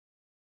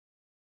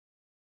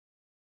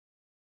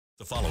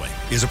The following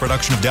is a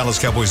production of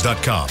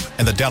DallasCowboys.com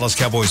and the Dallas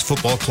Cowboys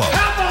Football Club.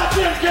 How about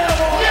them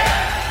Cowboys?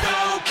 Yeah!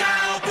 Go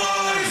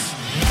Cowboys!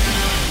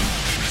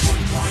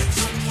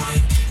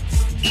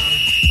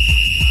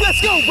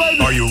 Let's go,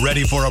 baby! Are you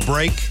ready for a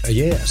break?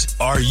 Yes.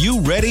 Are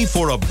you ready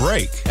for a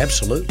break?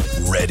 Absolutely.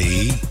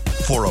 Ready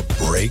for a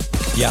break?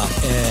 Yeah,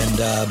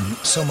 and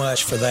so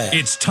much for that.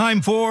 It's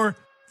time for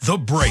The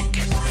Break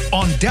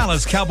on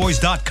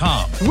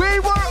DallasCowboys.com. We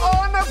were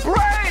on a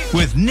break!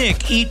 With Nick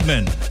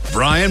Eatman,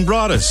 Brian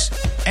Broaddus,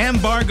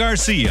 Ambar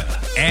Garcia,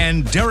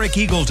 and Derek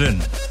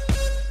Eagleton.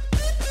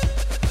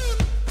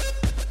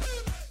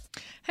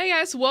 Hey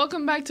guys,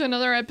 welcome back to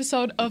another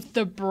episode of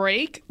The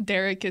Break.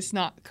 Derek is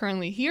not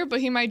currently here, but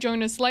he might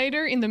join us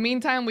later. In the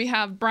meantime, we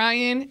have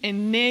Brian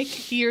and Nick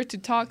here to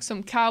talk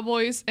some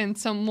Cowboys and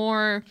some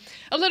more,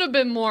 a little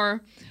bit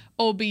more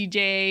OBJ.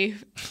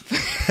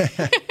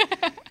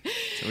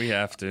 So we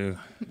have to.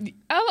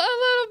 A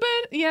little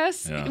bit,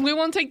 yes. Yeah. We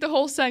won't take the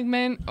whole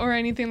segment or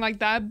anything like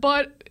that,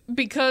 but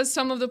because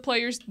some of the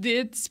players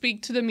did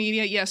speak to the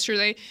media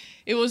yesterday,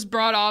 it was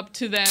brought up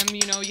to them.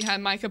 You know, you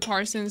had Micah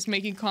Parsons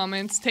making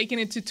comments, taking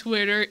it to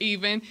Twitter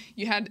even.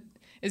 You had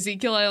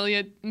Ezekiel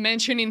Elliott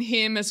mentioning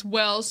him as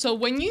well. So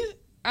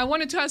I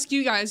wanted to ask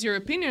you guys your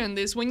opinion on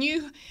this. When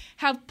you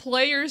have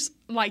players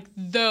like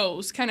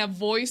those kind of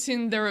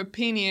voicing their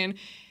opinion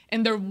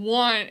and they're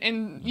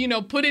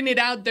putting it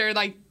out there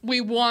like,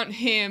 we want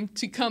him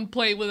to come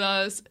play with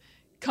us,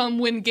 come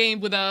win game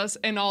with us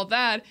and all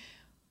that,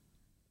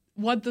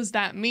 what does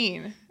that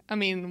mean? I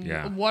mean,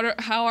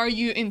 how are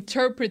you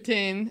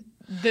interpreting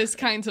this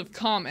kinds of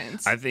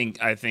comments? I think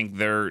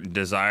their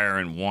desire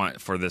and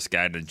want for this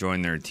guy to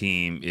join their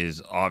team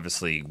is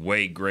obviously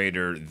way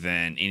greater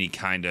than any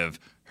kind of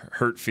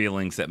hurt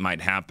feelings that might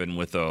happen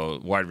with a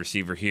wide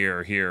receiver here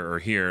or here or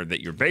here,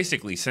 that you're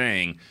basically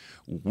saying,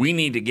 we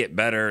need to get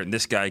better, and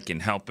this guy can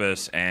help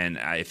us, and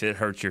if it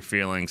hurts your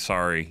feelings,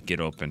 sorry, get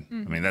open.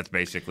 Mm-hmm. I mean, that's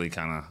basically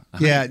kind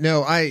of...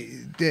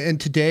 and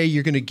today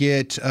you're going to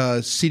get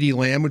CeeDee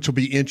Lamb, which will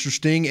be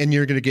interesting, and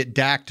you're going to get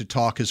Dak to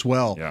talk as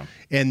well. Yeah.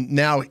 And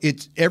now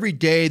it's every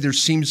day there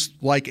seems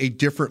like a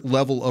different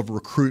level of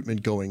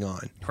recruitment going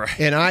on. Right.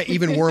 And I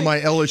even wore my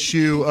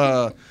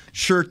LSU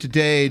shirt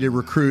today to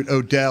recruit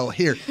Odell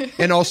here,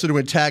 and also to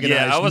antagonize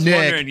Nick. Yeah, I was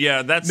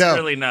wondering, that's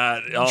really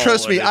not all.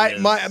 Trust me,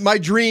 my my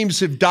dreams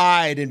have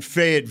died in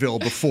Fayetteville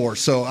before,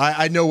 so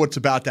I know what's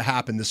about to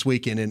happen this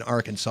weekend in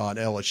Arkansas at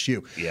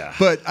LSU. Yeah,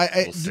 but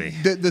we'll see.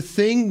 The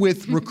thing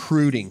with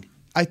recruiting,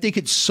 I think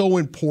it's so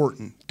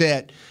important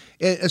that,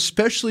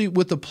 especially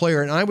with the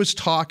player, and I was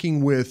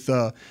talking with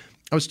a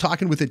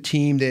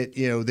team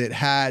that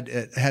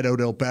had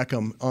Odell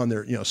Beckham on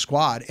their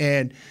squad,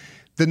 and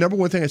the number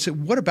one thing I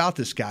said, what about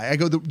this guy? I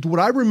go, what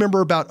I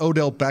remember about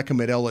Odell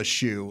Beckham at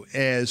LSU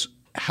is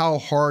how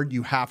hard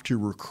you have to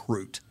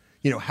recruit.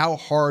 How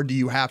hard do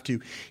you have to?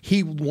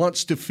 He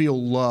wants to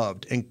feel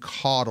loved and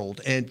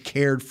coddled and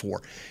cared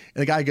for.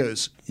 And the guy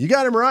goes, you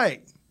got him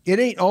right. It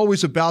ain't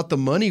always about the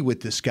money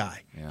with this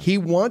guy. Yeah. He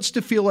wants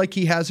to feel like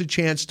he has a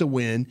chance to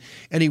win,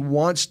 and he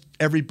wants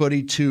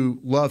everybody to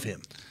love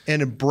him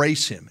and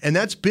embrace him. And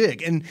that's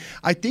big. And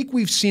I think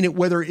we've seen it,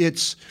 whether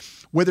it's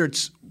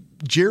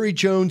Jerry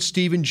Jones,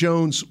 Stephen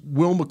Jones,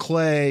 Will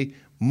McClay,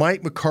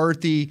 Mike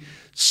McCarthy,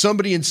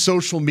 somebody in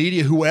social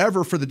media,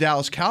 whoever for the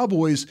Dallas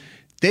Cowboys,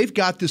 they've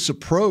got this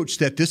approach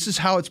that this is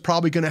how it's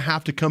probably going to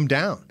have to come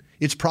down.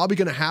 It's probably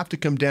going to have to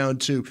come down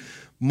to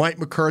Mike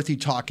McCarthy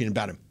talking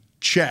about him.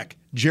 Check.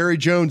 Jerry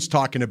Jones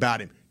talking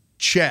about him.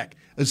 Check.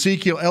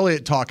 Ezekiel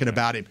Elliott talking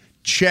about him.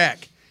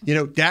 Check.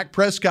 Dak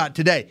Prescott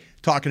today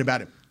talking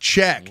about him.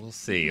 Check. We'll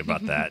see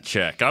about that.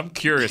 I'm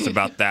curious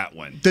about that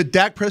one. The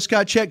Dak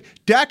Prescott check.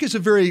 Dak is a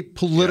very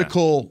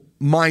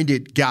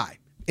political-minded guy.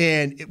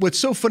 And what's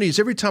so funny is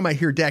every time I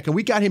hear Dak, and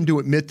we got him to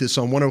admit this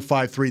on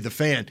 105.3 The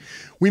Fan,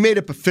 we made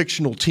up a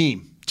fictional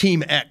team,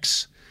 Team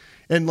X.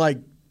 And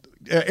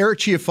Eric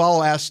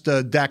Chiafalo asked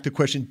Dak the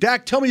question,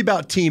 Dak, tell me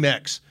about Team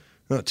X.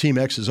 Team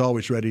X is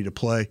always ready to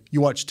play.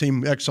 You watch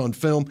Team X on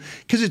film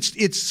because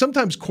it's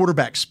sometimes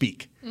quarterback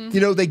speak.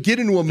 Mm-hmm. They get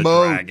into a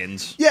mode.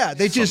 Dragons. Yeah,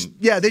 they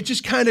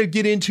just kind of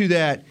get into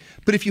that.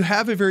 But if you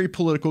have a very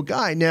political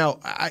guy, now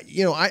I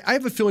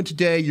have a feeling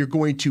today you're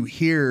going to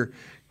hear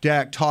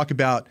Dak talk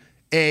about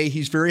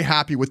he's very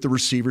happy with the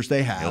receivers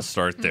they have. He'll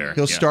start there.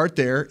 He'll start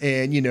there,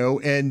 and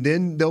and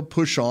then they'll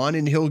push on,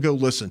 and he'll go,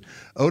 listen,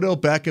 Odell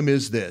Beckham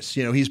is this.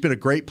 He's been a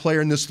great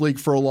player in this league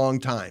for a long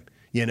time.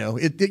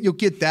 You'll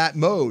get that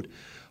mode.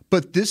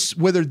 But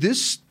whether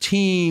this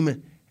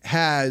team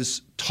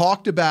has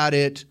talked about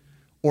it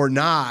or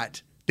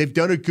not, they've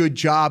done a good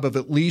job of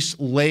at least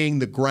laying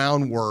the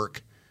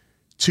groundwork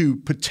to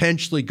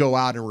potentially go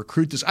out and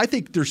recruit this. I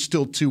think they're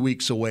still 2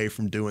 weeks away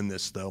from doing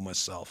this, though,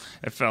 myself.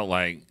 It felt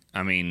like,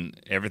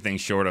 everything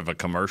short of a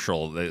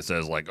commercial that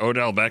says,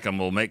 Odell Beckham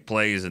will make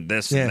plays and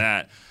this and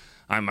that.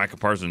 I'm Micah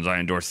Parsons. I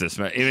endorse this.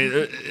 I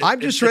mean,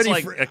 I'm just ready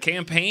like for a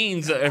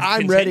campaigns.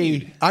 I'm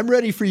ready. I'm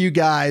ready for you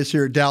guys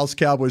here at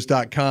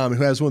DallasCowboys.com,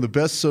 who has one of the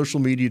best social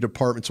media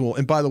departments. Well,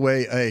 and by the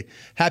way, a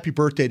happy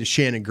birthday to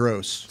Shannon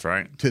Gross. That's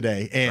right.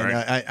 Today, and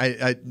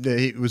Right.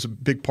 it was a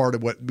big part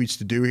of what we used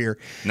to do here.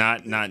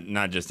 Not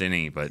just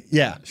any, but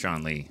Yeah.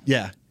 Sean Lee.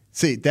 Yeah.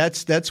 See,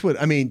 that's what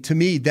I mean. To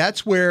me,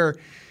 that's where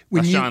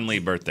when Sean Lee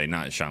birthday,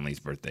 not Sean Lee's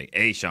birthday.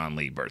 A Sean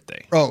Lee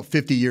birthday.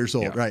 50 years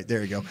old. Yeah. Right,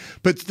 there you go.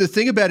 But the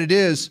thing about it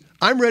is,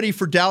 I'm ready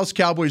for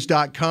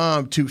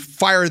DallasCowboys.com to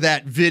fire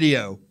that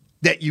video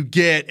that you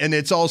get, and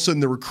it's all of a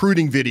sudden the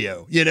recruiting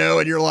video,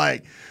 and you're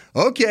like,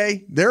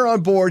 okay, they're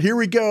on board. Here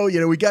we go.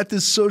 We got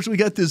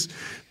this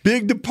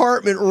big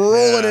department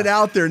rolling it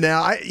out there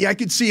now. I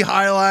could see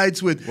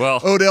highlights with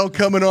Odell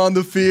coming on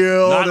the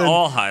field. Not and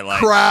all highlights.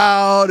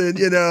 Crowd and,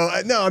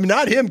 no, I mean,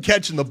 not him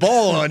catching the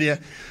ball on you.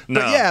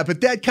 No.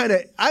 But that kind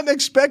of, I'm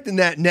expecting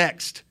that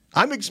next.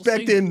 I'm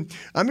expecting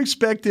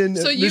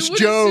So you Miss would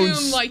Jones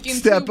assume, like, in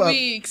step 2 up.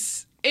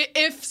 weeks,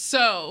 if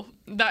so,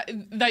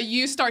 that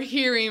you start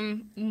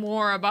hearing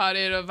more about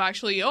it of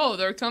actually,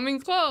 they're coming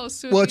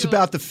close. Well, it's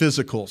about the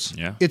physicals.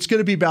 Yeah. It's going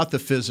to be about the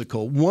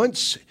physical.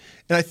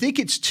 And I think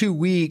it's 2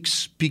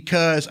 weeks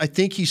because I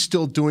think he's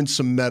still doing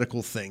some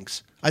medical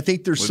things. I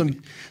think there's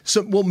some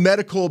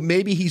medical,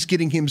 maybe he's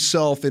getting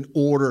himself in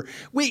order.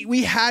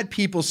 We had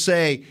people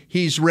say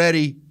he's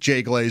ready,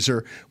 Jay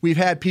Glazer. We've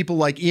had people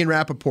like Ian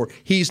Rappaport.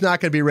 He's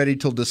not going to be ready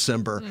till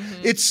December.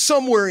 Mm-hmm. It's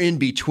somewhere in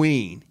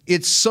between.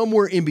 It's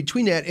somewhere in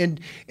between that. And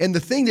the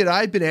thing that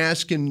I've been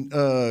asking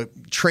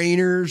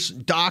trainers,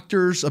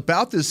 doctors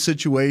about this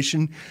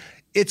situation,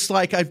 it's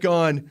like I've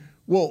gone,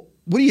 well,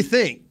 what do you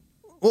think?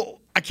 Well,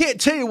 I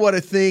can't tell you what I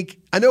think.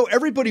 I know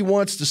everybody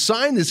wants to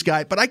sign this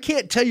guy, but I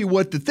can't tell you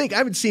what to think. I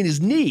haven't seen his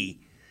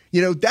knee.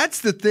 That's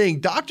the thing.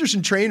 Doctors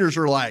and trainers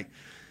are like,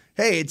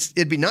 hey,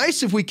 it'd be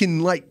nice if we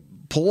can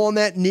pull on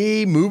that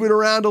knee, move it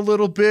around a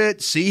little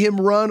bit, see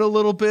him run a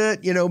little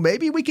bit.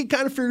 Maybe we can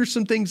kind of figure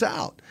some things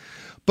out.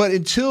 But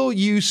until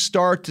you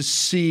start to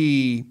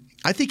see,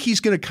 I think he's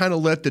going to kind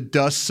of let the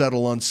dust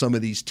settle on some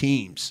of these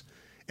teams.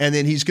 And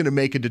then he's going to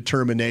make a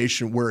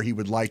determination where he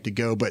would like to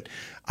go. But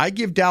I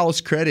give Dallas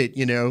credit,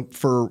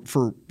 for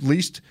at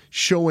least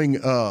showing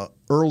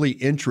early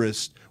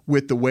interest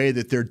with the way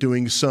that they're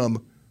doing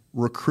some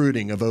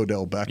recruiting of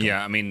Odell Beckham.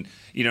 Yeah, I mean,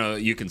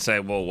 you can say,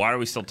 well, why are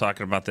we still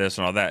talking about this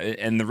and all that?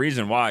 And the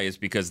reason why is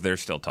because they're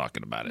still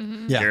talking about it.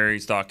 Mm-hmm. Yeah.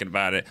 Gary's talking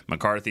about it.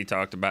 McCarthy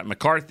talked about it.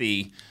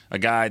 McCarthy, a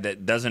guy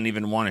that doesn't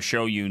even want to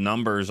show you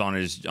numbers on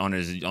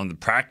the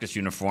practice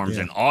uniforms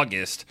in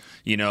August,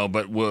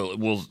 but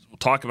we'll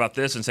talk about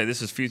this and say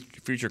this is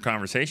future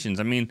conversations.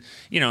 I mean,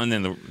 and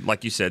then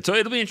like you said, so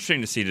it'll be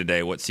interesting to see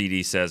today what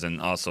CD says and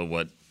also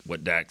what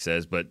Dak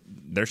says, but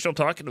they're still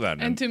talking about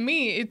it. And to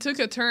me, it took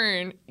a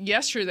turn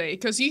yesterday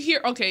because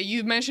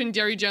you mentioned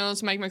Jerry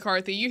Jones, Mike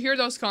McCarthy. You hear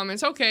those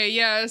comments. Okay,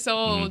 yeah, so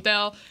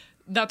Odell,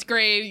 that's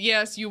great.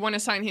 Yes, you want to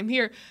sign him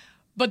here.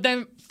 But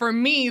then for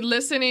me,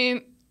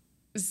 listening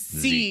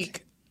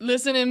Zeke,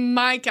 listening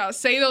Micah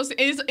say those,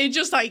 it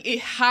just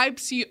it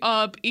hypes you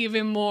up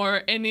even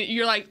more. And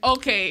you're like,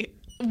 okay,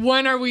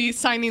 when are we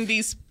signing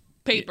these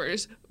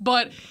papers?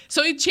 But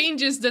so it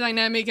changes the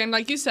dynamic, and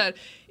like you said,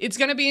 it's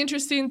gonna be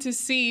interesting to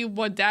see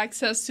what Dak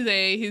says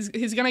today.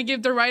 He's gonna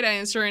give the right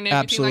answer and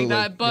everything Absolutely.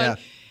 like that. But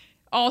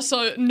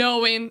also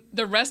knowing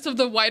the rest of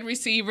the wide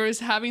receivers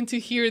having to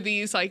hear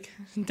these,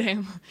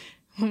 damn,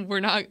 we're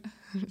not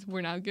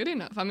good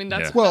enough. I mean,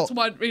 that's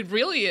what it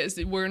really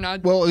is. We're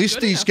not. Well, at least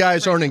good these enough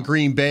guys right aren't now. in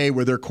Green Bay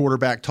where their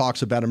quarterback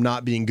talks about him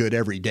not being good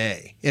every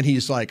day, and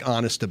he's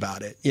honest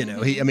about it.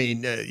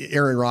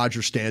 Aaron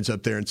Rodgers stands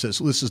up there and says,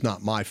 well, "This is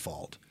not my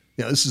fault.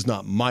 This is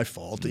not my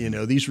fault.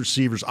 These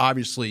receivers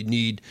obviously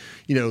need,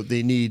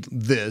 they need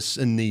this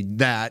and need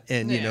that,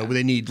 and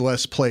they need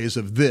less plays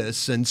of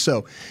this, and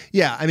so,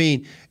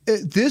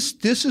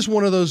 this is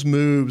one of those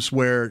moves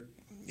where,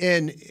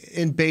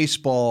 in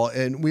baseball,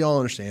 and we all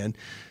understand."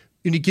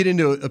 And you get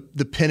into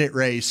the pennant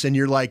race, and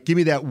you're like, "Give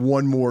me that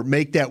one more,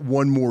 make that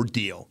one more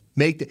deal,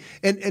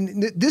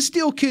 and this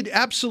deal could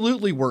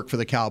absolutely work for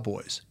the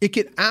Cowboys. It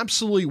could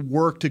absolutely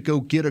work to go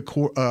get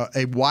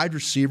a wide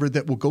receiver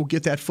that will go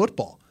get that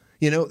football.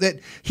 That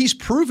he's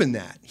proven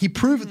that.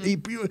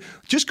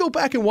 Just go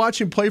back and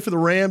watch him play for the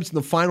Rams in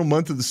the final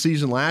month of the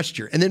season last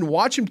year, and then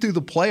watch him through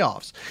the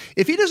playoffs.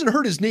 If he doesn't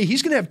hurt his knee,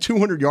 he's going to have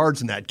 200 yards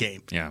in that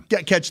game. Yeah,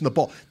 catching the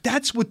ball.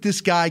 That's what this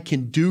guy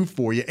can do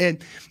for you.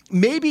 And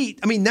maybe,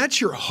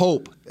 that's your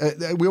hope.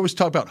 We always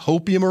talk about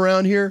hopium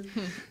around here.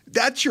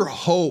 That's your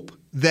hope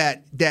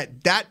that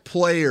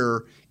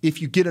player,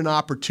 if you get an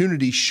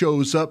opportunity,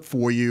 shows up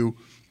for you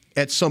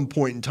at some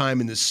point in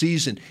time in the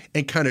season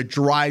and kind of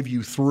drive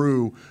you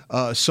through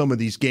some of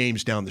these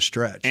games down the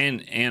stretch.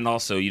 And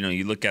also,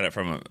 you look at it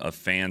from a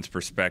fan's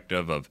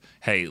perspective of,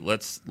 hey,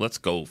 let's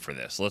go for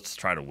this. Let's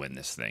try to win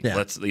this thing. Yeah.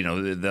 Let's,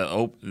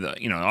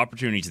 the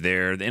opportunity's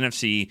there. The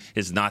NFC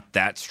is not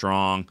that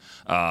strong.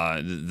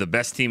 The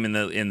best team in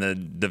the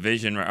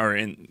division or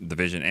in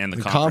division and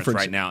the conference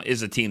right now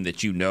is a team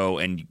that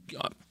and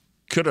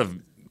could have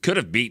could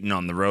have beaten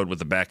on the road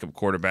with a backup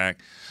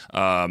quarterback.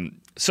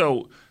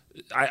 So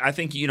I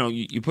think,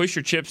 you push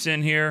your chips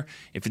in here.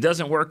 If it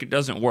doesn't work, it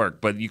doesn't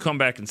work. But you come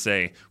back and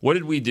say, what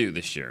did we do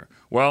this year?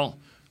 Well,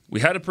 we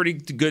had a pretty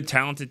good,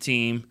 talented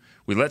team.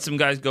 We let some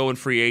guys go in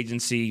free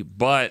agency,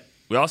 but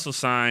we also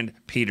signed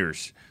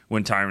Peters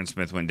when Tyron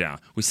Smith went down.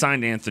 We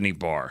signed Anthony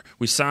Barr.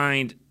 We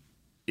signed,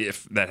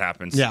 if that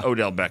happens,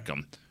 Odell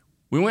Beckham.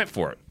 We went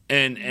for it.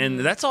 And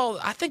that's all.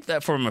 I think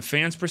that from a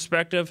fan's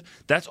perspective,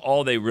 that's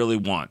all they really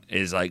want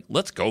is like,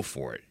 let's go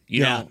for it.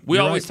 You know, we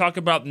always talk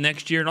about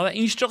next year and all that,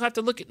 and you still have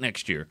to look at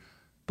next year.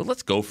 But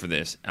let's go for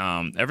this.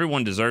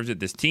 Everyone deserves it.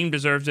 This team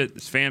deserves it.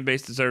 This fan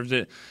base deserves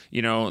it.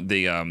 The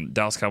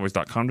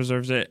DallasCowboys.com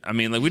deserves it. I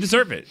mean, we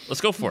deserve it. Let's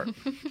go for it.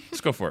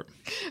 Let's go for it.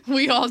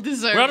 We all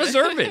deserve it. We all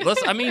deserve it.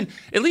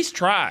 At least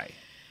try.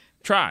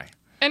 Try.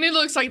 And it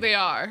looks like they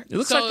are. It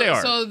looks like they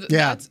are. So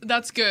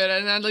that's good.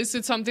 And at least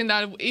it's something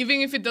that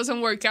even if it doesn't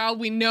work out,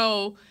 we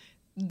know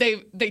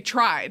they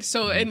tried.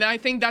 So and I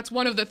think that's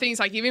one of the things,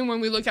 like even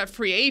when we look at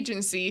free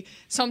agency,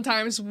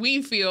 sometimes we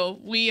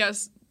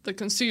as the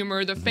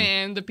consumer, the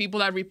fan, the people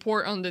that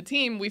report on the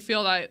team, we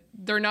feel that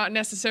they're not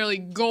necessarily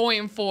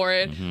going for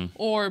it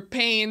or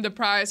paying the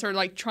price or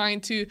like trying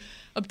to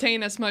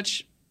obtain as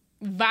much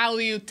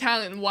value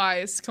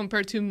talent-wise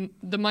compared to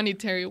the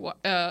monetary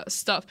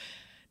stuff.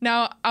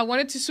 Now, I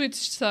wanted to switch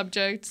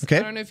subjects. Okay.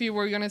 I don't know if you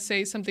were going to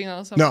say something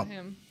else about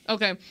him.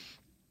 Okay.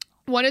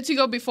 Wanted to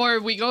go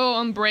before we go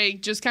on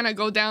break, just kind of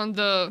go down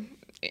the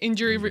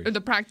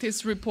the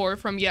practice report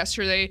from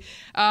yesterday.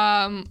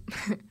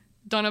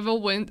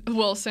 Donovan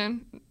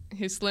Wilson,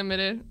 he's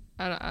limited.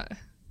 You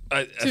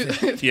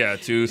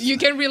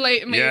can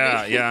relate, maybe.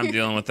 Yeah, I'm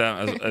dealing with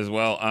that as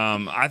well.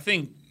 I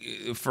think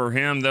for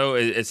him, though,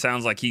 it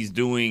sounds like he's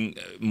doing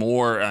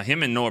more.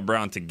 Him and Noah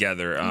Brown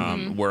together,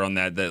 we're on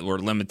that we're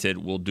limited.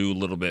 We'll do a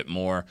little bit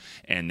more.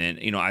 And then,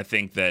 I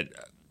think that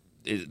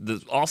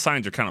all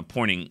signs are kind of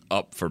pointing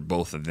up for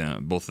both of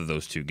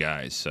those two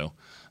guys. So,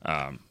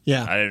 I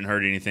didn't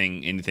heard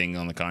anything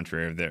on the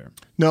contrary there.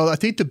 No, I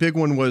think the big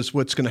one was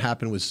what's going to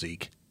happen with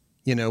Zeke.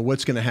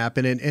 What's going to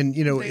happen, and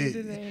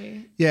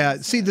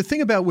See, the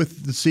thing about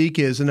with Zeke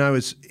is,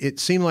 it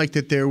seemed like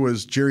that there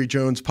was Jerry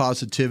Jones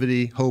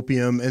positivity,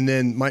 hopium, and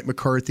then Mike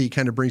McCarthy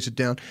kind of brings it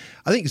down.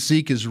 I think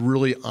Zeke is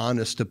really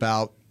honest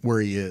about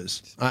where he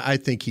is. I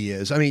think he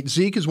is. I mean,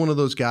 Zeke is one of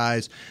those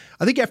guys.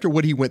 I think after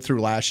what he went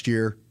through last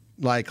year,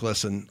 like,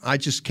 listen, I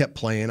just kept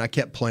playing. I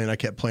kept playing.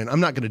 I'm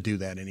not going to do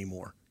that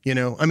anymore.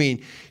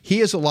 He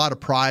has a lot of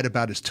pride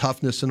about his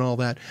toughness and all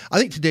that. I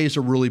think today is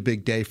a really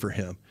big day for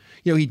him.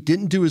 He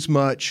didn't do as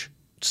much.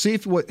 See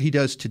what he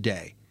does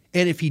today.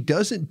 And if he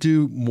doesn't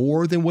do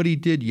more than what he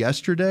did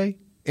yesterday,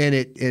 and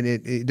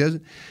it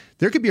doesn't,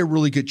 there could be a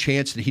really good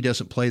chance that he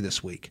doesn't play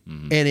this week.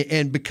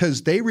 And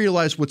because they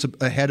realize what's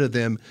ahead of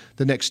them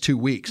the next 2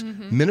 weeks,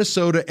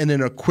 Minnesota and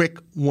then a quick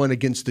one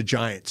against the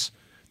Giants.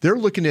 They're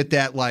looking at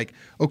that like,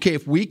 okay,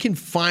 if we can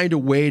find a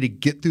way to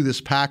get through this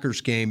Packers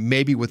game,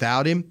 maybe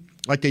without him,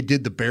 like they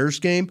did the Bears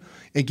game,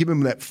 and give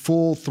him that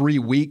full 3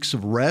 weeks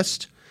of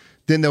rest,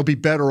 then they'll be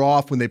better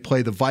off when they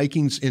play the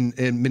Vikings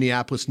in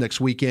Minneapolis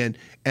next weekend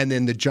and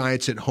then the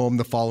Giants at home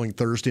the following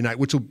Thursday night,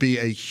 which will be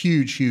a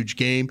huge, huge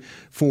game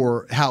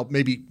for how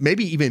maybe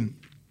even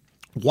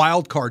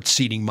wild card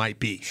seeding might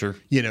be. Sure.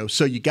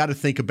 So you got to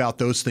think about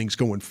those things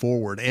going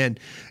forward. And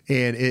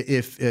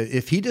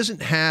if he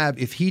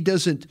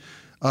doesn't,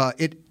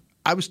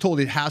 I was told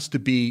it has to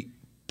be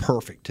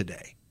perfect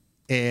today.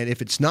 And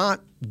if it's not,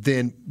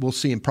 then we'll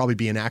see him probably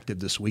be inactive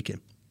this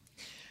weekend.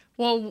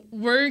 Well,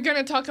 we're going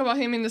to talk about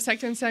him in the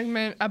second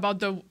segment,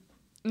 about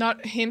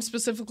not him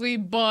specifically,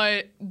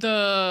 but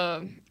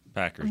the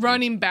Packers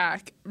running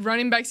back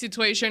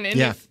situation. And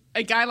if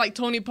a guy like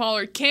Tony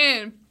Pollard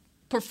can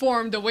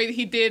perform the way that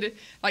he did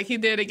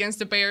against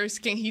the Bears,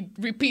 can he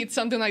repeat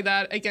something like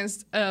that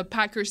against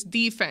Packers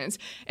defense?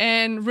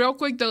 And real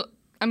quick,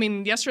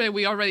 yesterday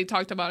we already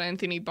talked about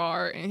Anthony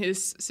Barr and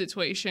his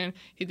situation.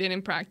 He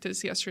didn't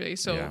practice yesterday,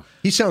 so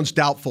he sounds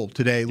doubtful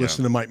today.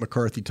 Listen to Mike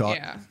McCarthy talk.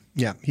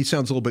 Yeah, he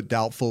sounds a little bit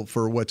doubtful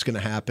for what's going to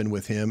happen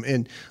with him.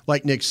 And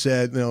like Nick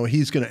said,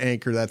 he's going to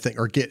anchor that thing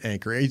or get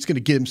anchor. He's going to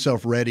get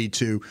himself ready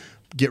to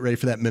get ready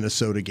for that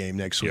Minnesota game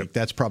next week.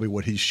 That's probably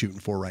what he's shooting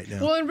for right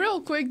now. Well, and real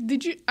quick,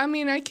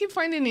 I keep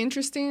finding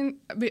interesting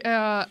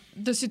the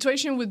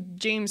situation with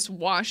James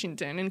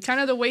Washington and kind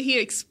of the way he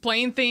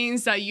explained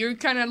things that you're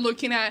kind of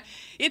looking at.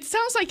 It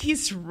sounds like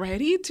he's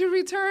ready to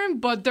return,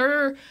 but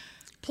they're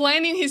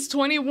planning his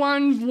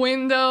 21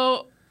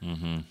 window.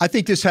 I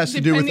think this has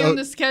to do with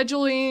the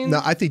scheduling.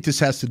 No, I think this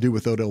has to do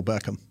with Odell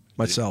Beckham.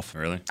 Myself,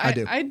 really, I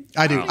do.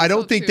 I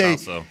don't think they.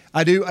 Also.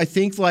 I do. I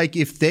think like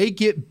if they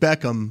get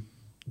Beckham,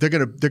 they're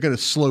gonna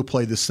slow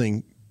play this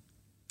thing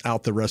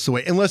out the rest of the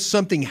way, unless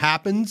something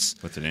happens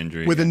with an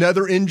injury,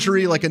 another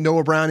injury like a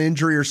Noah Brown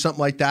injury or something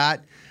like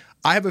that.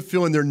 I have a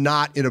feeling they're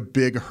not in a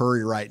big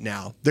hurry right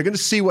now. They're going to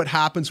see what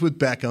happens with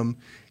Beckham.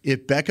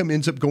 If Beckham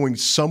ends up going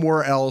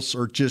somewhere else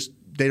or just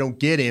they don't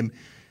get him,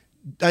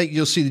 I think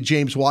you'll see the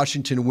James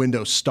Washington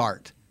window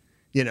start.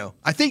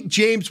 I think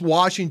James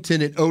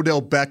Washington and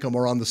Odell Beckham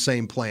are on the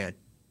same plan.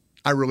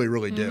 I really,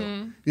 really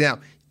do. Now,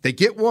 they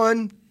get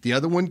one, the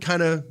other one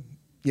kind of,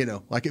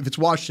 like if it's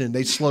Washington,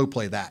 they slow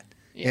play that.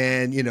 Yeah.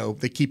 And,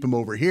 they keep him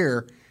over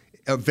here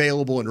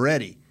available and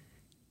ready.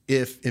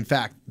 If, in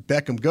fact,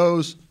 Beckham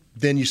goes,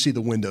 then you see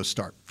the window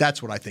start.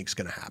 That's what I think is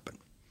going to happen.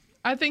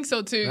 I think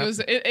so, too.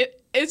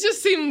 It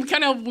just seemed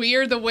kind of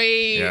weird the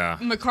way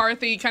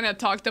McCarthy kind of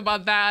talked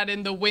about that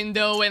in the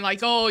window and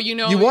like,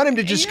 You want him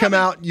to just come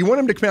out. You want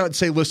him to come out and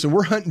say, listen,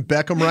 we're hunting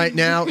Beckham right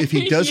now. If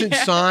he doesn't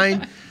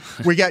sign,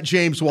 we got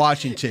James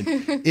Washington.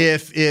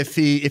 If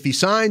he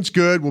signs,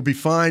 good, we'll be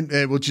fine.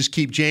 We'll just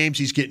keep James.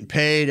 He's getting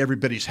paid.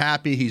 Everybody's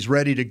happy. He's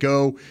ready to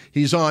go.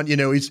 He's on.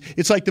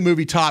 It's like the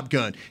movie Top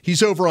Gun.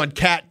 He's over on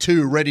Cat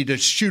 2, ready to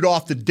shoot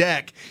off the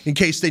deck in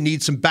case they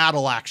need some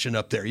battle action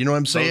up there. You know what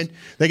I'm saying?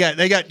 They got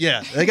my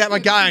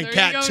guy on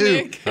Cat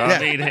 2.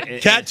 Yeah.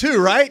 Cat 2,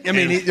 right? I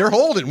mean, they're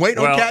waiting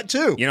on Cat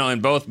 2.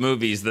 In both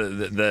movies,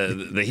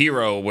 the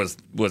hero was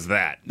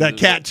that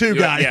Cat 2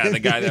 guy. Yeah, the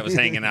guy that was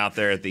hanging out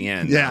there at the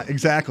end. Yeah,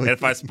 exactly.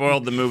 If I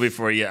spoiled the movie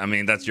for you, I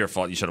mean, that's your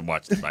fault. You should have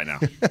watched it by now.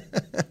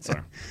 Sorry.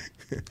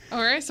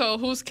 All right, so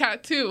who's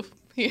Cat 2?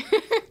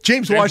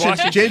 James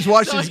Washington. James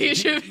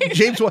Washington.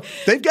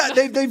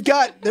 They've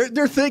got.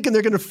 They're thinking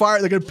they're going to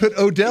fire. They're going to put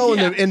Odell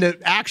into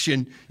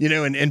action,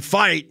 and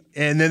fight.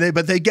 And then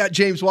they got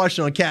James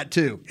Washington on Cat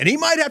 2, and he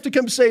might have to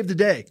come save the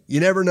day. You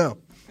never know.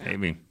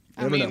 Maybe.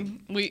 I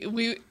mean,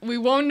 we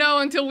won't know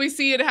until we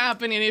see it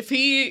happen, and if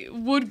he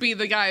would be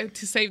the guy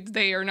to save the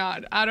day or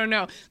not. I don't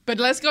know. But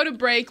let's go to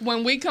break.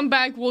 When we come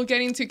back, we'll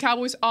get into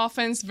Cowboys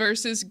offense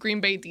versus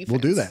Green Bay defense. We'll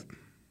do that.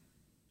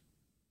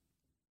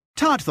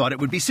 Todd thought it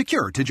would be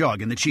secure to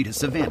jog in the cheetah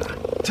savanna.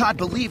 Todd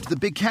believed the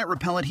big cat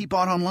repellent he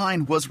bought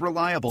online was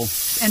reliable.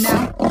 And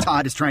now,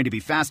 Todd is trying to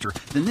be faster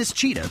than this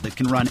cheetah that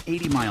can run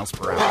 80 miles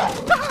per hour.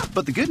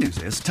 But the good news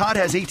is, Todd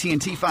has AT&T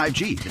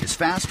 5G that is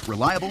fast,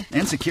 reliable,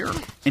 and secure.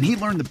 And he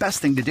learned the best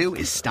thing to do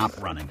is stop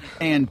running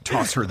and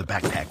toss her the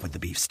backpack with the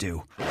beef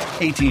stew.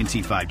 AT&T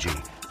 5G.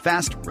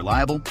 Fast,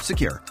 reliable,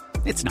 secure.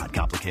 It's not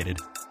complicated.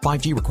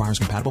 5G requires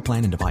compatible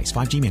plan and device.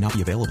 5G may not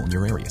be available in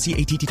your area. See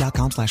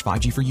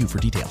att.com/5G for you for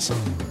details.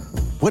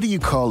 What do you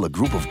call a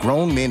group of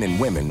grown men and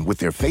women with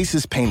their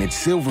faces painted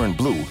silver and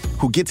blue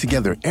who get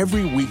together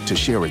every week to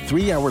share a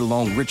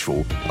 3-hour-long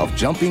ritual of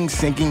jumping,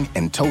 singing,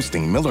 and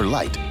toasting Miller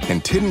Lite in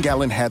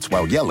 10-gallon hats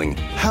while yelling,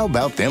 "How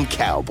about them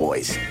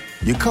Cowboys?"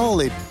 You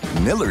call it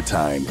Miller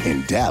Time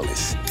in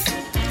Dallas.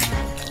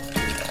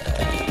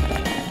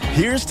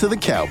 Here's to the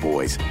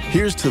Cowboys.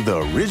 Here's to the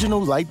original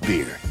light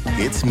beer.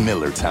 It's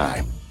Miller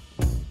Time.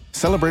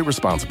 Celebrate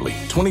responsibly.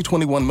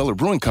 2021 Miller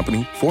Brewing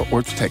Company, Fort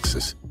Worth,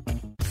 Texas.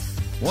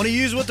 Want to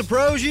use what the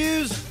pros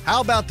use? How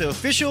about the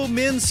official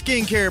men's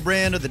skincare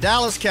brand of the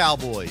Dallas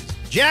Cowboys,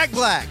 Jack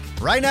Black?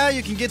 Right now,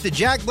 you can get the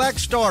Jack Black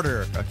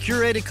Starter, a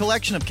curated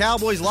collection of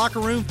Cowboys locker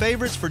room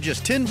favorites for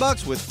just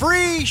 $10 with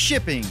free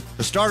shipping.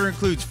 The starter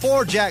includes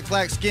 4 Jack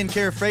Black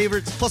skincare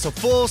favorites, plus a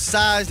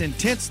full-sized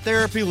intense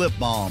therapy lip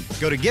balm.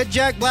 Go to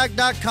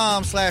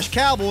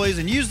getjackblack.com/Cowboys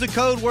and use the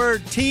code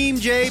word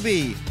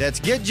TEAMJB.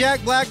 That's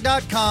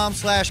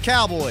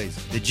getjackblack.com/Cowboys.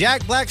 The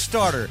Jack Black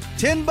Starter,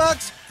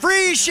 $10,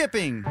 free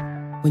shipping.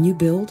 When you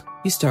build,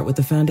 you start with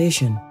the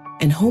foundation.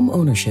 And home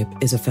ownership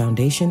is a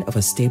foundation of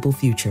a stable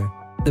future.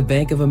 The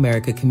Bank of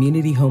America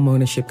Community Home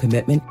Ownership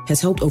Commitment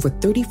has helped over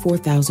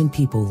 34,000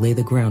 people lay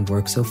the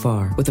groundwork so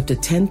far, with up to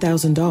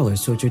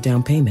 $10,000 towards your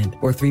down payment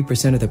or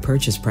 3% of the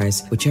purchase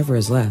price, whichever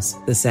is less.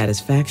 The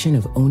satisfaction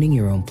of owning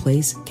your own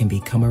place can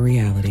become a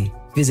reality.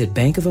 Visit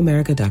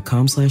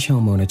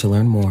bankofamerica.com/homeowner to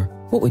learn more.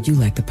 What would you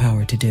like the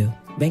power to do?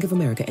 Bank of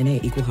America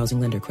N.A. Equal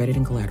Housing Lender. Credit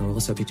and collateral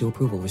is subject to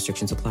approval.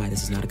 Restrictions apply.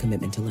 This is not a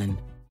commitment to lend.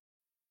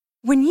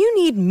 When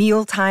you need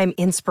mealtime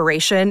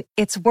inspiration,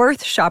 it's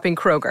worth shopping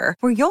Kroger,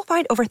 where you'll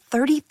find over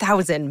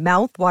 30,000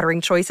 mouth-watering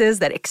choices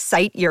that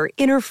excite your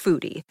inner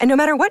foodie. And no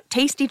matter what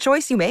tasty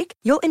choice you make,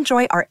 you'll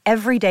enjoy our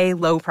everyday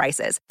low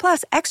prices,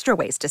 plus extra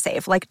ways to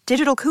save, like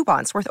digital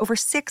coupons worth over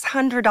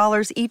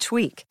 $600 each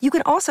week. You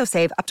can also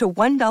save up to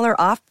 $1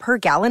 off per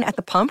gallon at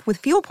the pump with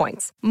fuel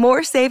points.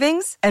 More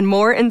savings and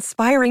more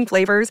inspiring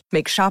flavors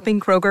make shopping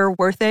Kroger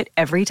worth it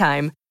every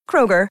time.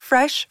 Kroger,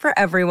 fresh for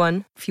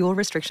everyone. Fuel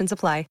restrictions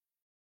apply.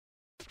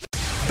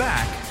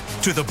 Back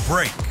to the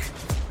break.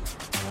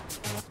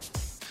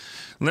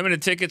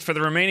 Limited tickets for the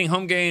remaining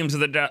home games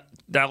of the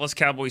Dallas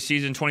Cowboys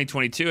season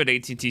 2022 at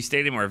AT&T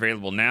Stadium are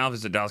available now.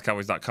 Visit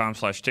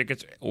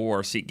DallasCowboys.com/tickets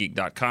or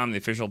SeatGeek.com, the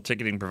official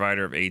ticketing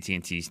provider of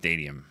AT&T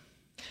Stadium.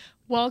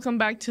 Welcome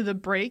back to the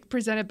break,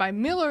 presented by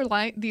Miller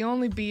Lite, the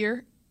only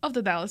beer of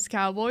the Dallas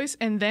Cowboys.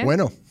 And then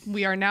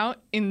we are now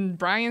in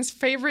Brian's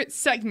favorite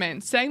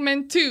segment,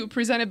 segment 2,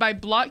 presented by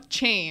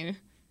Blockchain.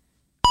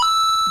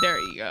 There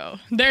you go.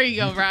 There you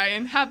go,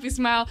 Brian. Happy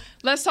smile.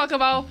 Let's talk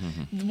about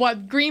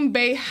what Green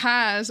Bay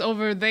has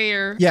over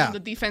there on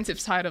the defensive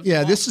side of the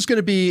ball. This is going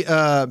to be,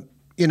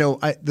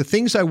 the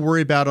things I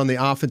worry about on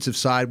the offensive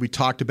side, we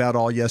talked about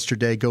all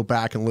yesterday. Go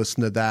back and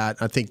listen to that.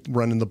 I think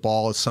running the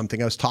ball is something.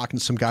 I was talking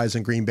to some guys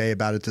in Green Bay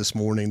about it this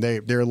morning.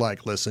 They're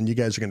like, listen, you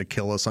guys are going to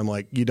kill us. I'm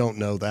like, you don't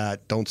know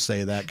that. Don't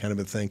say that kind of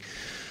a thing.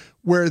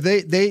 where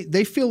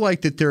they feel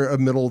like that they're a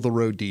middle of the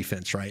road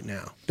defense right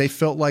now. They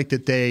felt like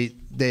that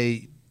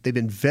they've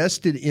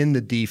invested in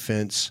the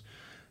defense,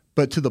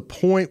 but to the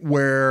point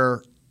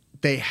where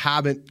they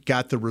haven't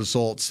got the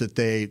results that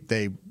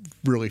they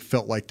really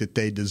felt like that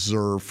they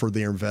deserve for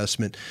their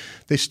investment.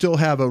 They still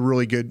have a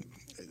really good.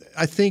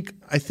 I think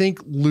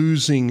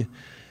losing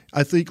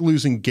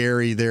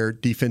Gary, their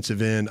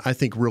defensive end, I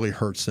think really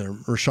hurts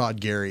them. Rashad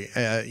Gary,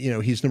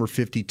 he's number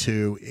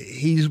 52.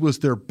 He was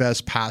their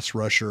best pass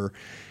rusher.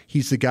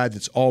 He's the guy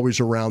that's always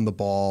around the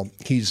ball.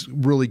 He's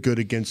really good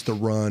against the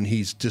run.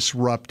 He's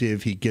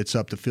disruptive. He gets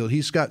up the field.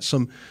 He's got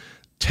some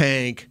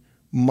tank.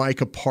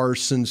 Micah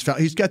Parsons.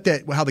 He's got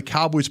that, how the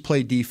Cowboys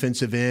play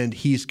defensive end.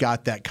 He's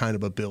got that kind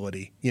of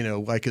ability,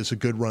 like as a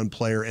good run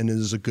player and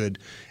as a good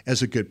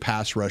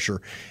pass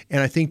rusher.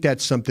 And I think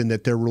that's something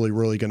that they're really,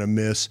 really going to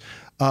miss.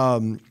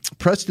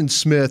 Preston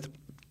Smith,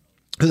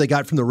 who they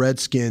got from the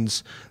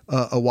Redskins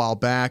a while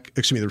back.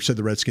 Excuse me, they said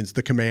the Redskins,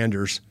 the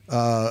Commanders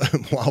a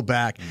while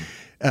back.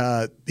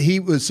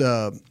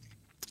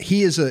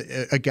 He is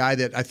a guy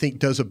that I think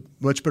does a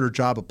much better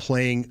job of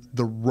playing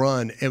the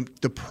run. And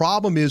the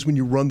problem is when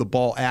you run the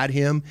ball at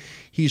him,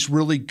 he's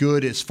really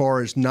good as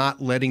far as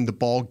not letting the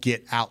ball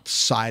get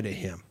outside of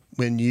him.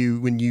 When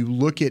you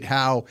look at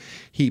how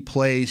he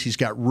plays, he's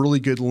got really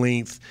good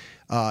length.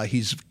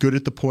 He's good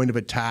at the point of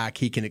attack.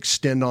 He can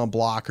extend on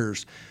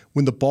blockers.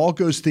 When the ball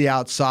goes to the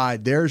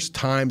outside, there's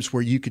times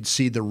where you could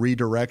see the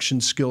redirection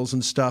skills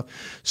and stuff.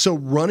 So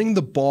running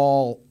the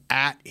ball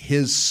at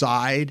his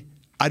side,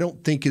 I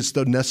don't think is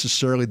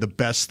necessarily the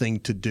best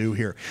thing to do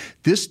here.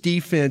 This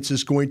defense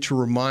is going to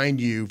remind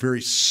you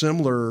very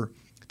similar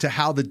to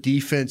how the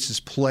defense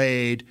is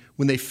played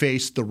when they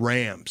faced the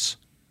Rams.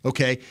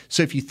 Okay,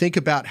 so if you think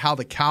about how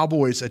the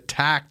Cowboys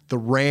attacked the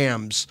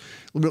Rams,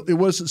 it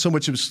wasn't so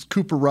much it was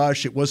Cooper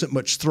Rush. It wasn't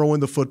much throwing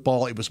the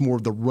football. It was more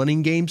of the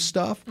running game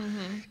stuff.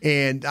 Mm-hmm.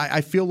 And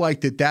I feel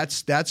like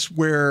that's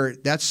where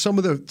some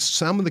of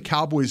the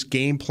Cowboys'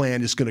 game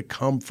plan is going to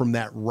come from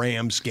that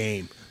Rams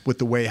game with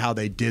the way how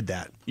they did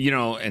that.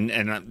 And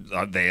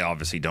they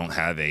obviously don't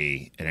have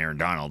an Aaron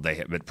Donald.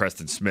 But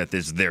Preston Smith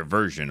is their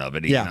version of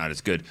it. He's not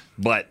as good,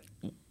 but.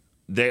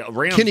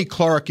 Kenny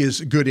Clark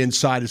is good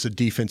inside as a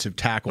defensive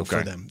tackle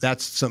for them.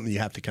 That's something you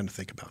have to kind of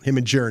think about. Him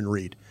and Jaron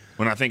Reed.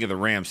 When I think of the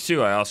Rams,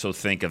 too, I also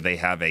think of they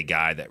have a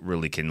guy that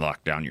really can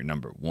lock down your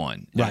number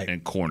one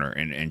and corner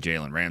and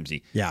Jalen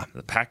Ramsey. Yeah.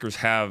 The Packers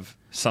have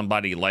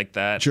somebody like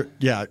that.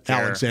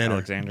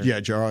 Alexander. Yeah,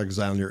 Jair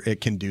Alexander.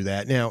 It can do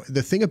that. Now,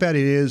 the thing about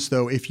it is,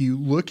 though, if you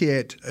look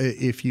at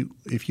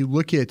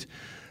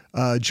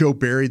Joe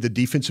Barry, the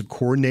defensive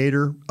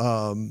coordinator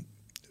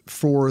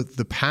for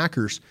the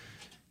Packers,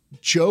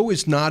 Joe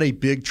is not a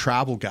big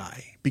travel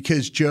guy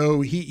because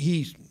Joe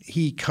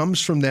he comes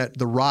from the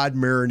Rod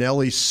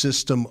Marinelli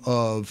system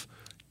of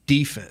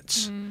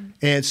defense. Mm.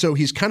 And so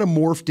he's kind of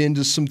morphed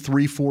into some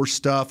 3-4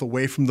 stuff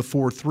away from the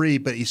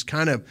 4-3, but he's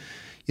kind of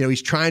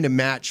he's trying to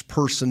match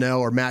personnel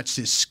or match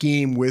his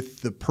scheme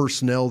with the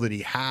personnel that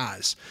he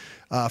has.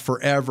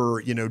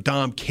 Forever,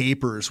 Dom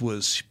Capers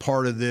was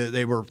part of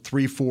they were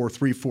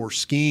 3-4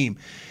 scheme.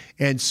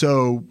 And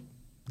so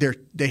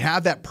they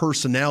have that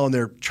personnel and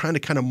they're trying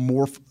to kind of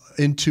morph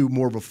into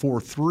more of a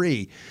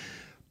 4-3,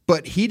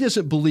 but he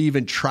doesn't believe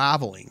in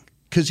traveling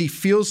because he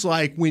feels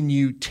like when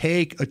you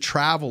take a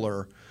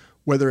traveler,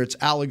 whether it's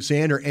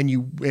Alexander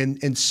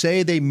and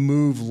say they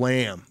move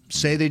Lamb,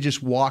 say they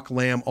just walk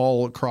Lamb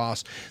all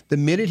across, the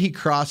minute he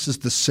crosses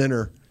the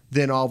center,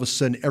 then all of a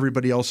sudden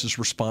everybody else's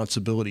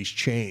responsibilities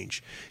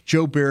change.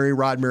 Joe Barry,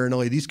 Rod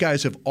Marinelli, these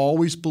guys have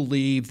always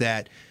believed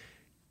that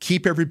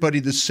keep everybody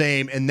the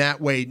same, and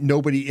that way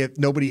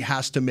nobody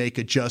has to make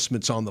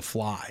adjustments on the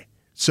fly.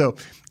 So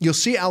you'll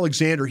see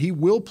Alexander, he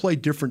will play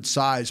different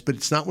size, but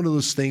it's not one of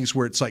those things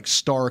where it's like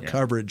star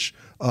coverage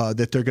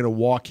that they're going to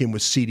walk him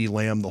with CeeDee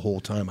Lamb the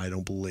whole time, I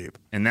don't believe.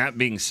 And that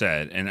being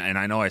said, and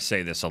I know I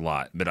say this a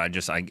lot, but I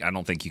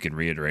don't think you can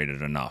reiterate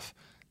it enough.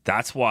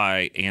 That's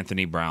why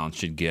Anthony Brown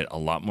should get a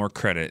lot more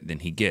credit than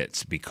he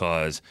gets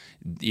because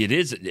it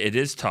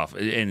is tough.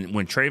 And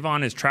when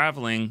Trayvon is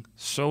traveling,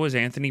 so is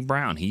Anthony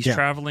Brown. He's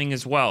traveling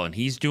as well, and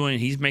he's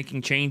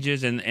making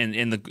changes in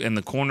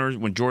the corners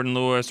when Jordan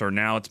Lewis or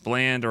now it's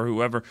Bland or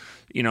whoever,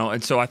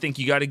 And so I think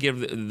you got to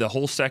give the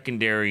whole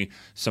secondary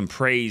some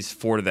praise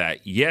for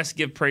that. Yes,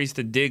 give praise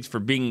to Diggs for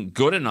being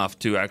good enough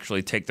to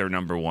actually take their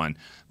number one,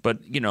 but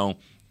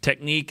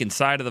technique and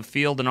side of the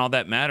field and all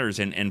that matters.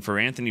 And for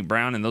Anthony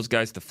Brown and those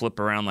guys to flip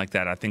around like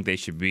that, I think they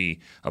should be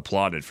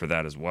applauded for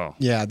that as well.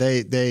 Yeah,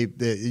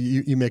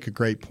 you make a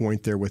great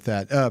point there with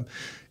that.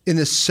 In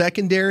the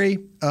secondary,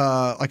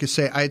 like I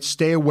say, I'd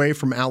stay away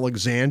from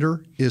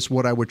Alexander is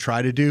what I would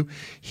try to do.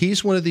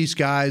 He's one of these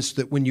guys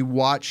that when you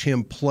watch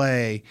him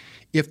play,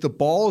 if the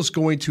ball is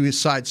going to his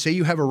side, say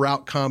you have a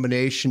route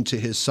combination to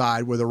his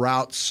side where the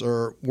routes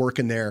are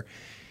working there,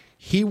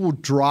 he will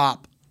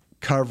drop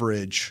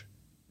coverage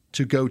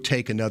to go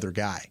take another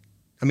guy.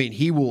 I mean,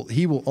 he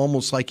will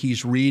almost like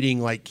he's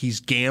reading, like he's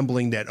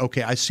gambling that,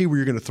 okay, I see where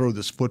you're going to throw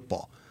this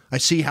football. I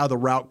see how the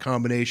route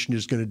combination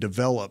is going to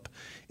develop.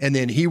 And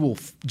then he will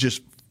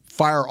just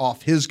fire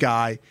off his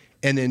guy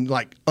and then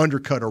like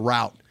undercut a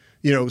route.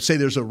 Say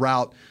there's a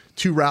route,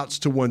 2 routes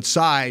to one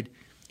side,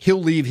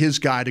 he'll leave his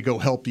guy to go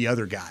help the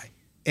other guy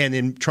and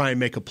then try and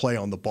make a play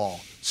on the ball.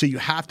 So you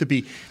have to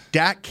be –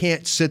 Dak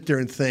can't sit there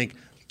and think,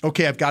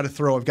 okay, I've got to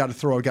throw,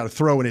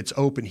 and it's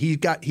open.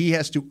 He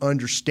has to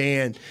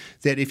understand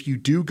that if you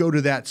do go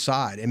to that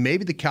side, and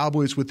maybe the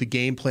Cowboys with the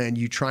game plan,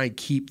 you try and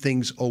keep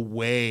things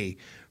away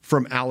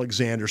from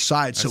Alexander's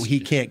side so he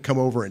can't come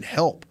over and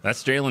help.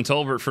 That's Jalen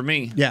Tolbert for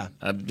me. Yeah.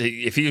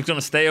 If he's going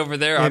to stay over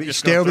there, I'm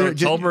just going to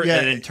throw Tolbert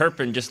and then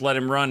Turpin, just let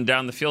him run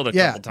down the field a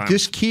couple times.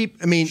 Just keep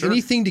 –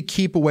 anything to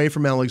keep away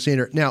from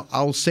Alexander. Now,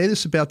 I'll say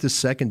this about this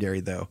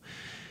secondary, though.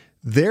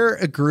 They're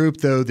a group,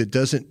 though, that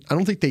doesn't – I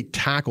don't think they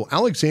tackle.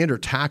 Alexander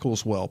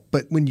tackles well,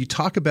 but when you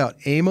talk about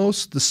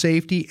Amos, the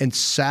safety, and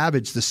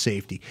Savage, the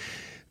safety –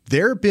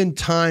 there have been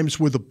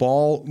times where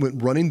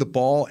running the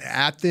ball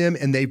at them,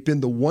 and they've been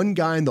the one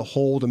guy in the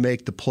hole to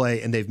make the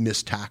play, and they've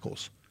missed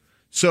tackles.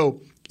 So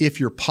if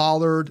you're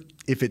Pollard,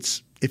 if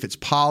it's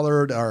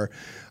Pollard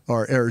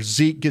or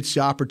Zeke gets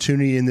the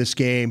opportunity in this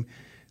game,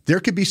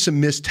 there could be some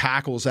missed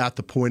tackles at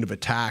the point of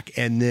attack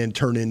and then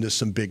turn into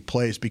some big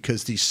plays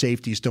because these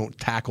safeties don't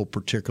tackle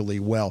particularly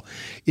well.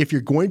 If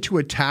you're going to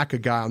attack a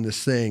guy on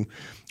this thing,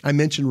 I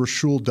mentioned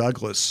Rasul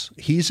Douglas.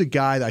 He's a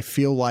guy that I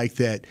feel like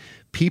that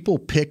people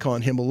pick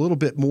on him a little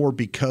bit more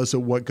because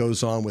of what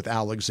goes on with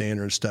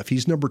Alexander and stuff.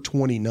 He's number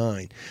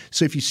 29.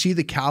 So if you see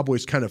the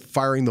Cowboys kind of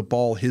firing the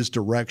ball his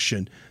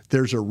direction,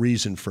 there's a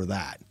reason for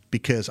that.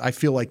 Because I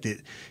feel like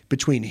that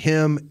between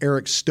him,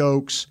 Eric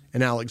Stokes,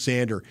 and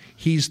Alexander,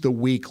 he's the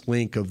weak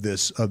link of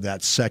that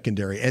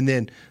secondary. And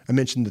then I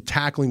mentioned the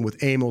tackling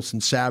with Amos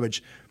and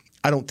Savage.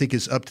 I don't think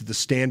is up to the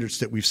standards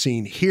that we've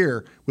seen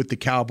here with the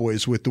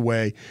Cowboys with the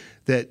way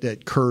that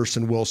Kearse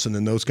and Wilson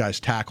and those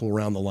guys tackle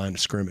around the line of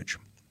scrimmage.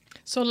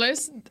 So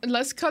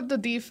let's cut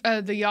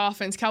the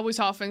offense, Cowboys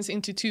offense,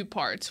 into 2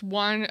 parts.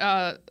 One,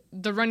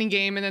 the running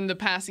game, and then the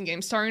passing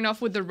game. Starting off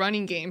with the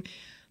running game,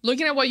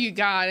 looking at what you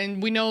got,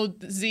 and we know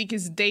Zeke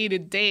is day to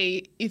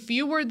day. If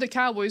you were the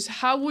Cowboys,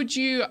 how would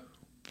you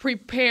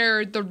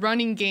prepare the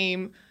running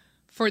game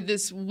for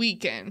this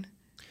weekend?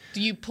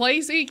 Do you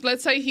play Zeke?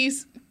 Let's say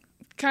he's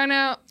kind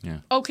of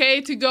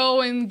okay to go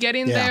and get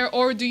in there,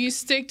 or do you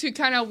stick to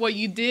kind of what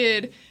you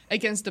did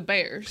against the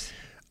Bears?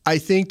 I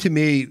think to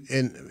me,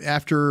 and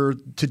after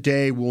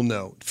today, we'll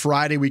know.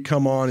 Friday, we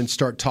come on and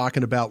start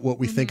talking about what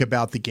we think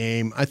about the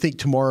game. I think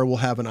tomorrow we'll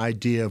have an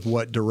idea of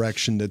what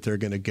direction that they're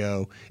going to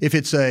go. If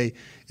it's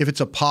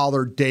a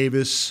Pollard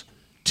Davis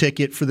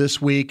ticket for this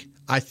week,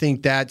 I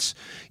think that's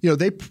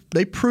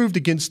they proved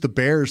against the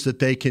Bears that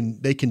they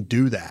can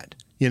do that.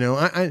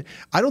 I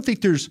don't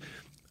think there's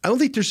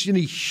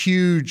any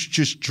huge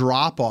just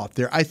drop off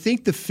there. I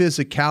think the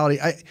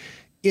physicality.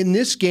 In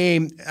this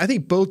game, I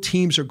think both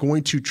teams are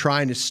going to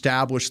try and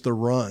establish the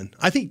run.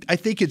 I think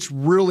it's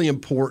really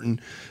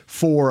important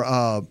for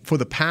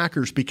the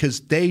Packers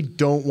because they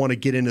don't want to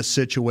get in a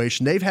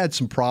situation. They've had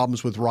some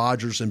problems with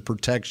Rodgers and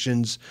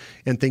protections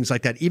and things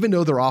like that, even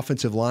though their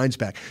offensive line's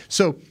back.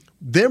 So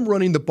them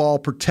running the ball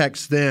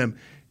protects them.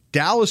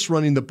 Dallas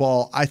running the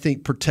ball, I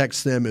think,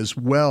 protects them as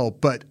well.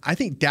 But I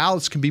think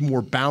Dallas can be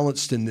more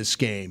balanced in this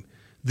game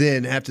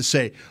than have to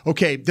say,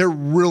 okay, they're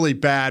really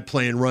bad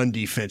playing run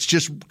defense.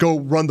 Just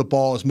go run the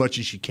ball as much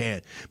as you can.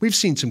 We've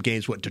seen some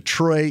games,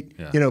 Detroit,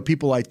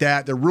 people like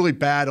that. They're really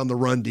bad on the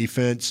run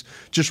defense.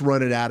 Just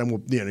run it at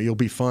them, you'll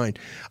be fine.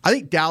 I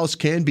think Dallas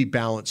can be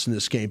balanced in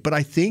this game, but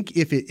I think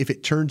if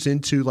it turns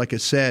into, like I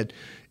said,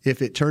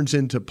 if it turns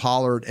into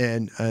Pollard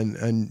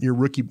and your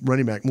rookie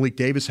running back, Malik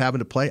Davis, having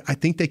to play, I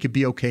think they could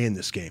be okay in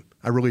this game.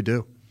 I really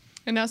do.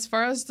 And as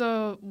far as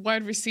the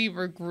wide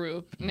receiver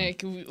group,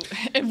 Nick,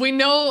 we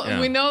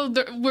know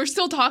we're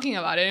still talking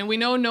about it, and we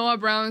know Noah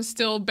Brown's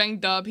still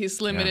banged up. He's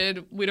limited.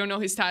 Yeah. We don't know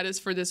his status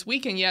for this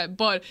weekend yet.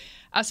 But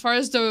as far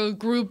as the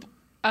group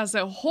as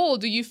a whole,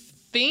 do you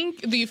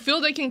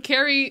feel they can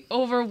carry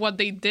over what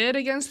they did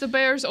against the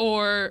Bears,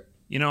 or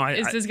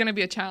is this going to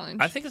be a challenge?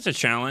 I think it's a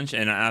challenge,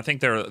 and I think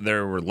they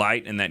were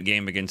light in that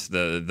game against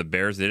the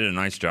Bears. They did a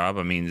nice job.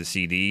 I mean, the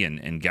CD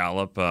and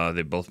Gallup,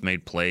 they both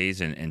made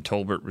plays, and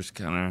Tolbert was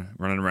kind of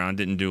running around,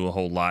 didn't do a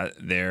whole lot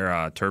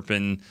there.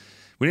 Turpin,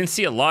 we didn't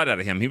see a lot out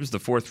of him. He was the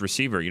 4th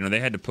receiver. They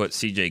had to put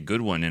C.J.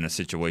 Goodwin in a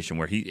situation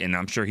where and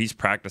I'm sure he's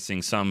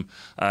practicing some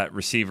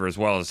receiver as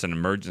well as an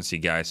emergency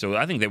guy. So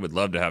I think they would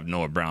love to have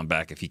Noah Brown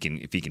back if he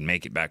can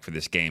make it back for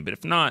this game. But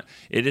if not,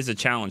 it is a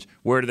challenge.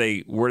 Where do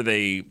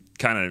they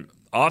kind of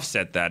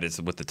offset that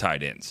is with the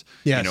tight ends.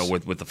 Yes.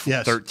 With the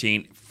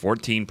 13,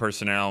 14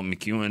 personnel,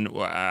 McEwen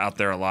out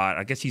there a lot.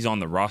 I guess he's on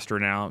the roster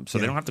now, so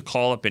they don't have to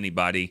call up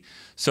anybody.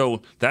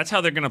 So that's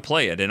how they're going to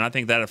play it, and I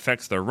think that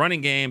affects their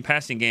running game,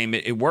 passing game.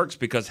 It works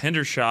because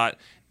Hendershot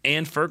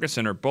and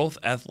Ferguson are both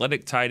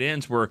athletic tight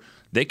ends where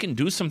they can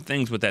do some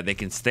things with that. They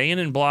can stay in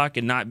and block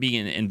and not be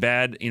in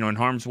bad, in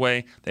harm's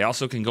way. They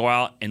also can go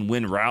out and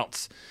win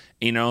routes.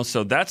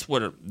 So that's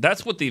what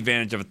the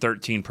advantage of a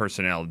 13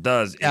 personnel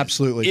does.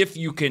 Absolutely, if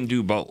you can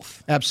do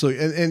both.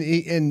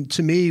 Absolutely, and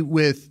to me,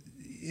 with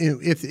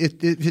if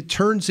it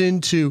turns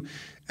into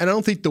And I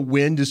don't think the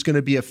wind is going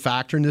to be a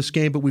factor in this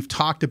game, but we've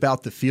talked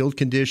about the field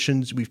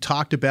conditions. We've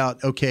talked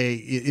about, okay,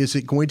 is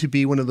it going to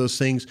be one of those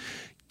things,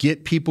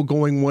 get people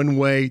going one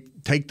way,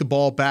 take the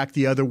ball back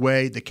the other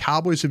way? The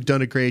Cowboys have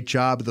done a great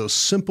job of those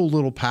simple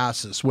little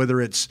passes,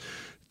 whether it's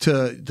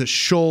to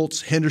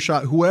Schultz,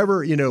 Hendershot,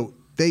 whoever,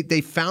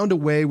 They found a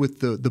way with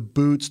the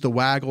boots, the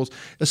waggles,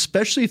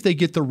 especially if they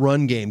get the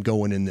run game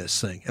going in this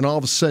thing. And all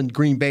of a sudden,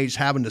 Green Bay's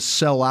having to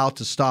sell out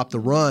to stop the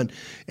run,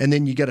 and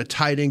then you get a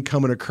tight end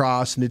coming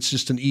across, and it's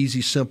just an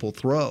easy, simple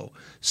throw.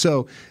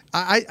 So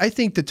I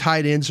think the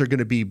tight ends are going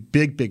to be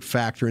big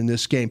factor in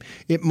this game.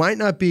 It might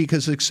not be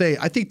because, like say,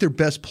 I think their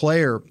best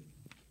player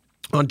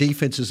on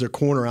defense is their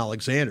corner,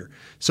 Alexander.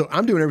 So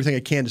I'm doing everything I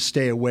can to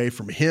stay away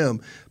from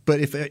him. But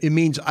if it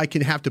means I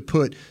can have to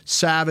put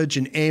Savage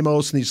and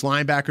Amos and these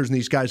linebackers and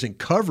these guys in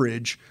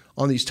coverage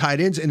on these tight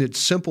ends and it's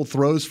simple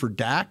throws for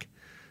Dak,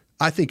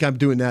 I think I'm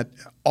doing that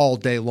all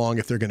day long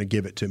if they're going to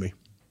give it to me.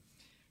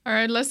 All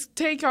right, let's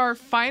take our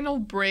final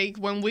break.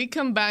 When we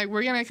come back,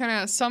 we're going to kind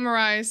of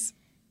summarize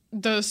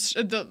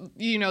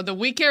the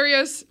weak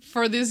areas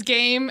for this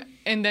game,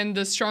 and then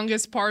the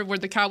strongest part where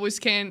the Cowboys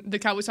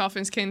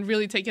offense can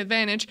really take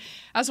advantage,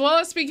 as well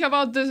as speak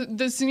about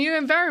this new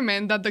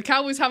environment that the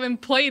Cowboys haven't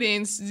played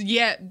in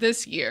yet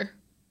this year.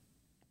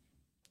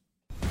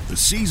 The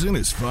season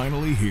is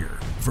finally here.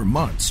 For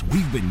months,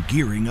 we've been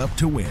gearing up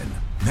to win.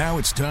 Now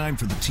it's time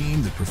for the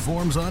team that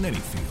performs on any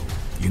field,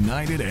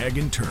 United Ag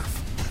and Turf.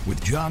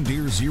 With John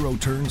Deere Zero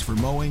Turns for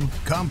mowing,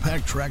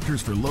 compact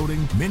tractors for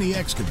loading, mini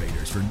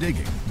excavators for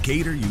digging,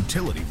 Gator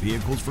utility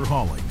vehicles for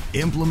hauling,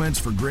 implements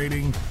for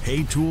grading,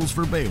 hay tools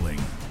for baling.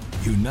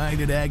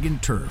 United Ag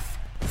and Turf,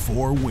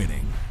 for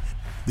winning.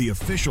 The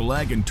official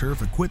Ag and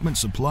Turf equipment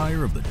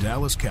supplier of the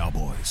Dallas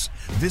Cowboys.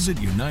 Visit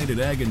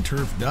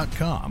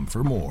UnitedAgAndTurf.com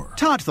for more.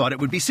 Todd thought it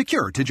would be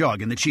secure to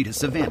jog in the cheetah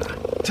savanna.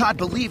 Todd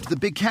believed the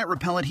big cat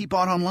repellent he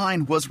bought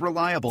online was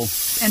reliable.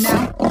 And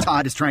now,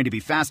 Todd is trying to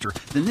be faster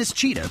than this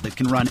cheetah that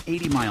can run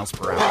 80 miles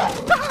per hour.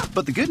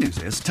 But the good news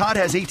is, Todd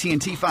has AT&T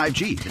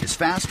 5G that is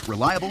fast,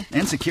 reliable,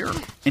 and secure.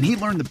 And he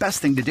learned the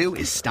best thing to do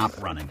is stop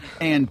running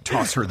and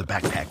toss her the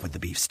backpack with the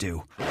beef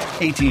stew.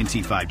 AT&T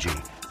 5G.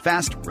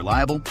 Fast,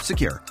 reliable,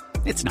 secure.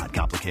 It's not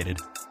complicated.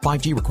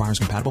 5G requires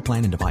compatible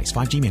plan and device.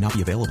 5G may not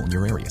be available in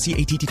your area. See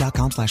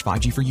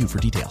att.com/5G for you for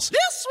details.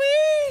 This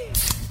week!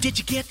 Did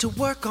you get to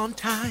work on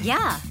time?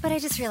 Yeah, but I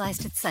just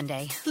realized it's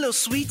Sunday. Little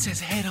Sweet says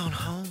head on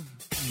home.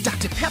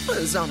 Dr.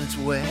 Pepper's on its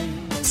way.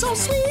 So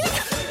sweet,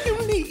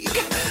 unique.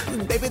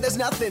 Baby, there's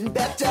nothing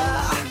better.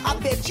 I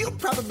bet you've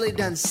probably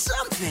done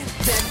something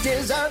that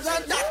deserves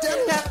a Dr.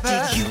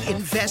 Pepper. Did you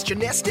invest your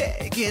nest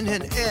egg in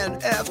an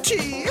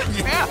NFT?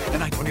 Yeah,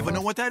 and I don't even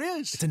know what that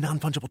is. It's a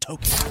non-fungible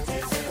token.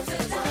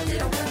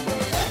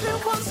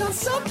 Everyone's done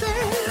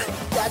something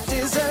that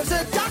deserves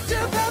a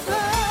Dr.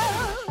 Pepper.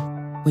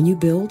 When you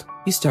build,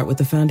 you start with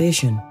the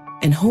foundation.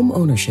 And home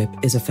ownership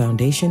is a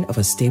foundation of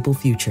a stable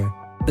future.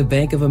 The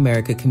Bank of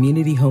America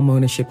Community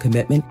Homeownership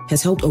Commitment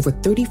has helped over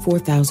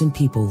 34,000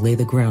 people lay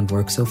the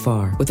groundwork so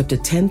far, with up to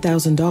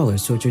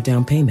 $10,000 towards your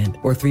down payment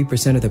or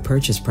 3% of the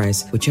purchase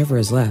price, whichever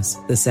is less.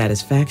 The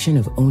satisfaction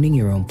of owning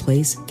your own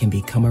place can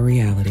become a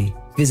reality.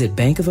 Visit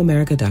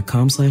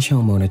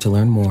bankofamerica.com/homeowner to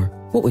learn more.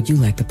 What would you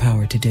like the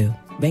power to do?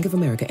 Bank of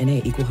America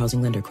N.A. Equal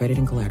Housing Lender. Credit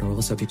and collateral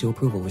is subject to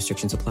approval.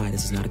 Restrictions apply.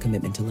 This is not a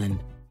commitment to lend.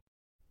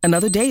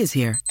 Another day is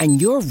here, and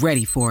you're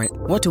ready for it.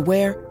 What to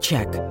wear?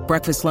 Check.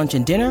 Breakfast, lunch,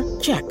 and dinner?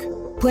 Check.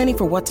 Planning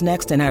for what's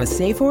next and how to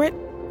save for it?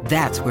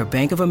 That's where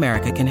Bank of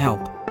America can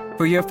help.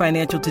 For your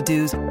financial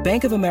to-dos,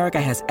 Bank of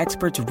America has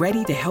experts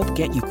ready to help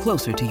get you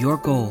closer to your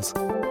goals.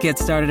 Get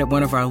started at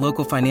one of our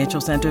local financial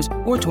centers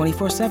or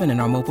 24/7 in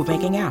our mobile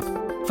banking app.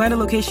 Find a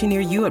location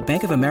near you at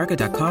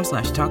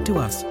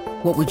bankofamerica.com/talktous.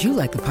 What would you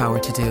like the power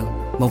to do?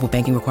 Mobile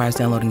banking requires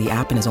downloading the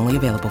app and is only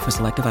available for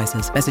select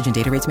devices. Message and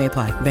data rates may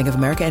apply. Bank of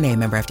America N.A.,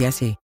 member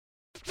FDIC.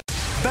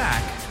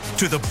 Back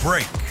to the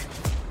break.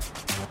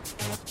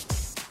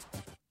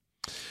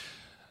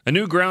 A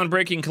new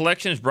groundbreaking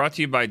collection is brought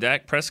to you by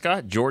Dak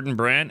Prescott, Jordan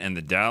Brand, and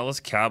the Dallas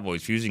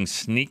Cowboys, fusing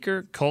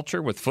sneaker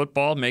culture with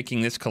football,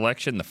 making this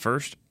collection the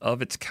first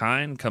of its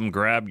kind. Come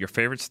grab your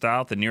favorite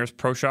style at the nearest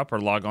pro shop or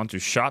log on to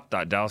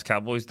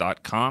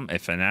shop.dallascowboys.com, a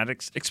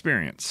Fanatics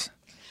experience.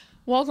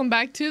 Welcome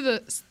back to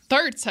the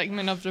third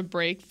segment of the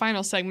break,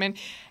 final segment.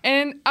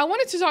 And I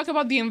wanted to talk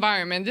about the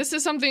environment. This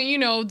is something,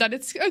 that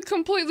it's a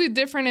completely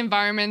different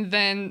environment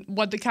than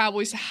what the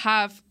Cowboys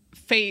have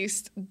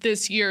faced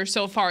this year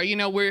so far.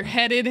 We're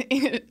headed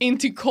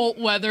into cold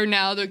weather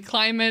now. The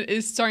climate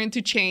is starting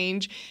to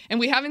change, and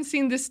we haven't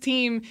seen this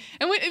team,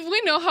 and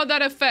we know how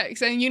that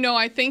affects. And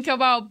I think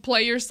about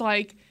players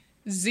like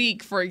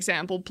Zeke, for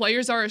example.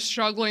 Players are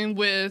struggling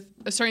with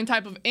a certain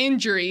type of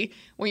injury.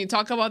 When you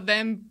talk about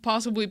them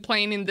possibly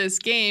playing in this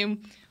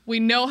game, we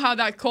know how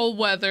that cold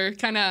weather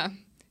kind of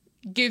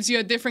gives you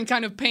a different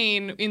kind of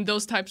pain in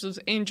those types of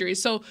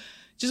injuries. So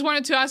just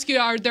wanted to ask you,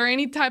 are there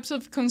any types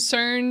of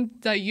concern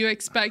that you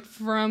expect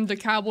from the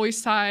Cowboys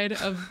side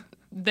of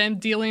them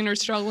dealing or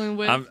struggling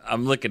with?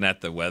 I'm looking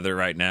at the weather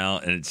right now,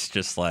 and it's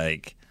just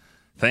like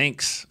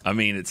Thanks. I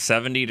mean, it's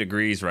 70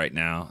 degrees right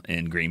now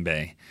in Green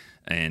Bay,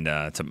 and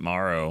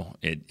tomorrow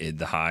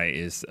the high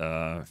is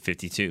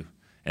 52.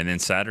 And then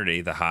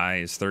Saturday, the high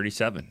is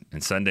 37.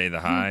 And Sunday, the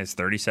high is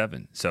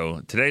 37.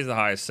 So today's the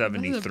high is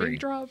 73. That's a big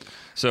drop.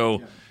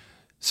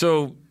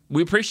 So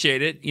we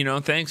appreciate it.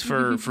 Thanks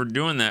for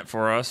doing that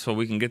for us so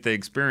we can get the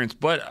experience.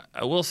 But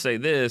I will say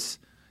this.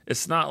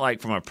 It's not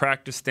like from a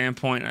practice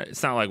standpoint,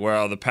 it's not like,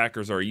 well, the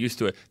Packers are used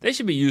to it. They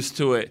should be used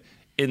to it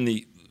in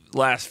the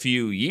last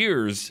few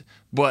years,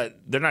 but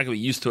they're not going to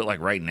be used to it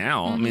like right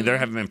now. I mean, they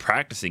haven't been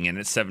practicing and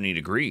it's 70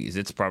 degrees.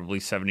 It's probably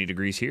 70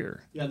 degrees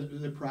here. Yeah,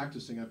 they're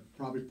practicing. I'm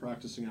probably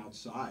practicing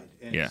outside.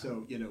 And yeah.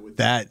 So, with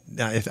that,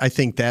 I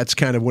think that's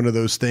kind of one of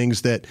those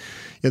things that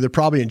they're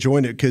probably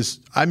enjoying it because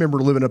I remember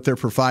living up there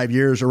for 5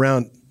 years.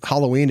 Around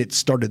Halloween, it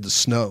started to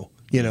snow.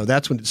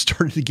 That's when it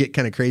started to get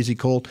kind of crazy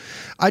cold.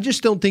 I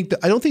just don't think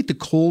the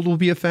cold will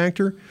be a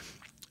factor.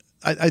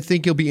 I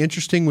think it'll be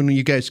interesting when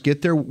you guys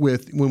get there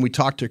when we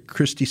talk to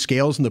Christy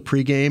Scales in the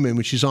pregame and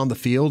when she's on the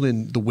field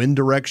and the wind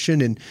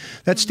direction. And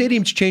that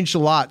stadium's changed a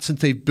lot since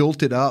they've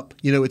built it up.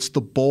 It's the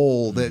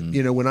bowl that,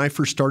 when I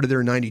first started there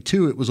in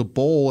 92, it was a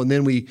bowl. And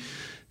then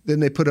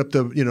they put up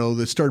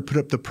they started put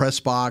up the press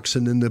box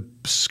and then the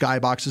sky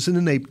boxes and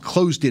then they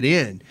closed it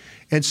in.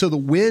 And so the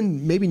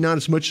wind, maybe not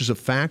as much as a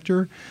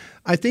factor.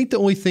 I think the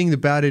only thing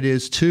about it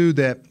is too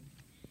that,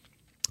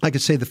 I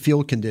could say the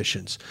field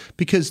conditions,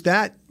 because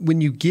that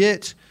when you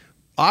get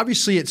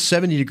obviously it's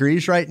 70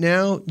 degrees right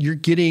now, you're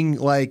getting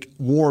like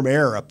warm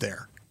air up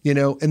there,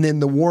 and then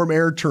the warm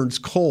air turns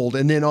cold,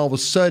 and then all of a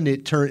sudden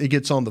it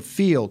gets on the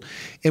field.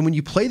 And when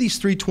you play these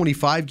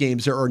 325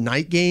 games, there are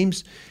night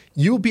games,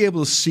 you'll be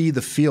able to see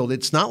the field.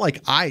 It's not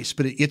like ice,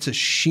 but it's a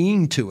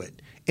sheen to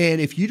it.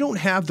 And if you don't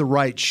have the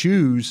right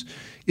shoes,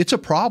 it's a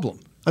problem.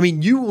 I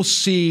mean, you will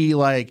see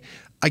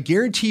I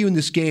guarantee you in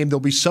this game, there'll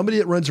be somebody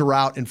that runs a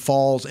route and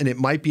falls, and it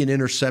might be an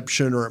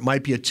interception or it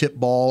might be a tip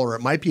ball or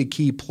it might be a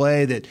key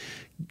play that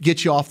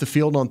gets you off the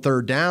field on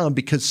third down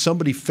because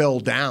somebody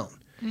fell down.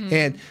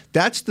 And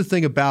that's the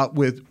thing about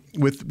with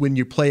when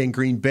you play in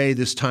Green Bay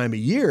this time of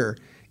year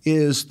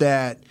is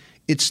that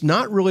it's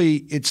not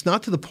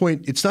to the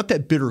point, it's not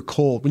that bitter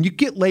cold. When you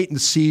get late in the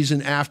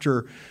season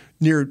after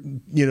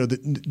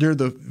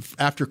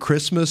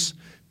Christmas,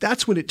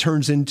 that's when it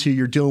turns into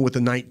you're dealing with a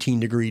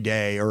 19-degree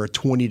day or a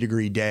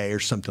 20-degree day or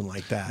something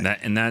like that.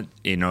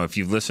 If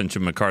you've listened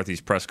to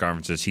McCarthy's press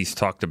conferences, he's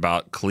talked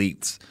about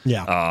cleats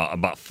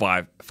about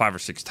five or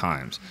six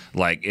times.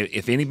 Like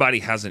if anybody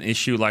has an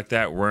issue like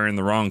that, wearing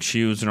the wrong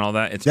shoes and all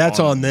that, that's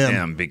on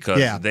them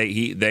because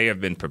they have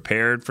been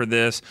prepared for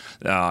this.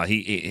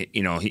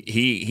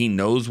 He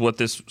knows what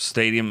this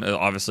stadium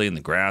obviously and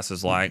the grass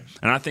is like,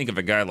 and I think of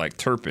a guy like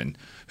Turpin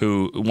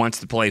who wants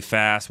to play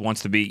fast,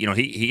 wants to be,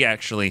 he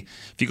actually,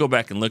 if you go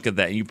back and look at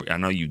that, I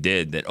know you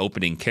did, that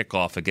opening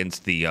kickoff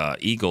against the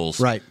Eagles.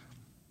 Right.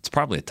 It's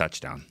probably a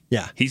touchdown.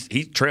 Yeah.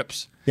 He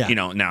trips. Yeah.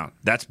 Now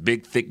that's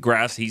big, thick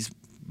grass. He's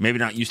maybe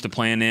not used to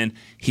playing in.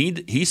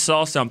 He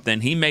saw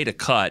something. He made a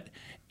cut,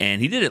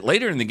 and he did it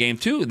later in the game,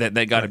 too, that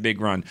they got a big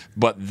run.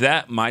 But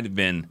that might have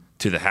been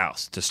to the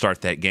house to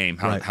start that game.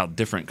 How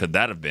different could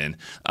that have been?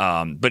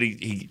 But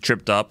he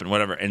tripped up and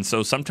whatever. And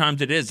so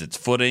sometimes it's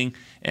footing,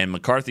 and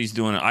McCarthy's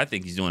I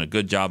think he's doing a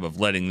good job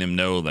of letting them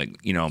know,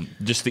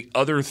 just the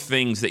other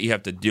things that you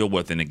have to deal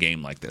with in a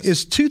game like this.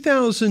 Is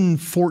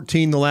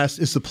 2014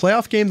 is the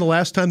playoff game the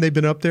last time they've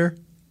been up there?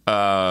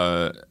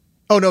 Oh,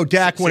 no,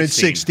 Dak won in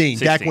 16.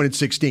 Dak won in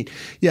 16.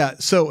 Yeah,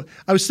 so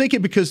I was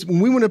thinking because when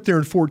we went up there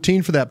in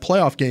 14 for that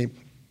playoff game,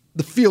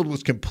 the field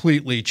was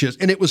completely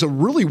and it was a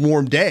really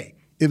warm day.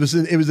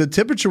 The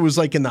temperature was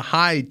like in the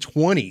high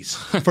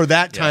 20s for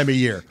that time of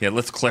year. Yeah,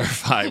 let's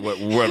clarify what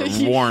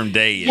a warm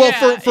day is.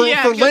 Well, for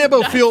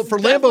Lambeau Field, for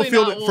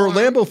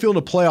Lambeau Field,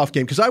 a playoff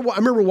game, because I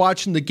remember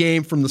watching the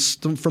game from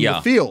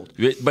the field,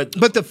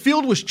 but the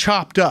field was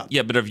chopped up.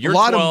 Yeah, but of your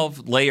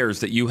 12 layers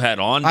that you had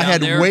on, I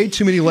had way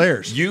too many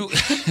layers. You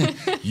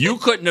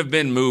couldn't have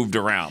been moved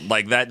around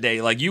like that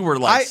day. Like you were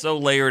so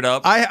layered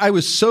up. I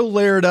was so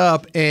layered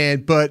up,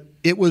 but.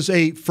 It was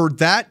for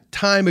that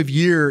time of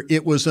year,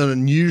 it was an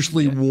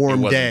unusually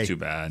warm day. It wasn't too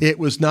bad. It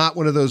was not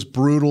one of those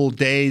brutal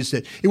days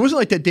it wasn't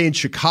like that day in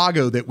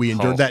Chicago that we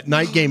endured, that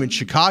night game in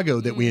Chicago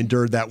that we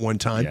endured that one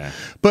time. Yeah.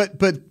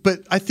 But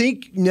I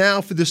think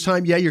now for this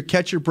time, you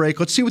catch your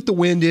break. Let's see what the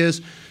wind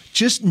is.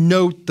 Just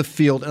note the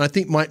field, and I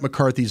think Mike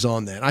McCarthy's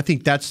on that. I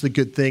think that's the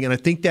good thing, and I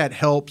think that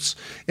helps.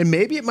 And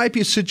maybe it might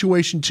be a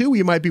situation, too, where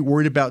you might be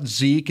worried about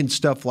Zeke and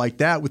stuff like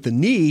that with the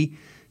knee.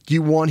 Do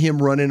you want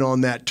him running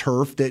on that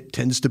turf that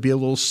tends to be a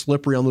little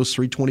slippery on those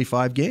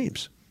 325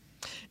 games?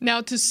 Now,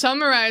 to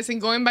summarize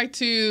and going back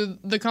to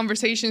the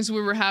conversations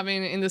we were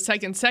having in the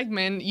second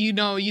segment, you'd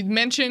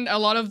mentioned a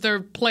lot of their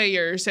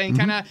players and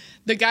kind of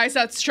the guys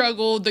that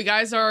struggled, the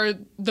guys are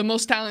the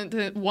most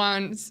talented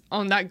ones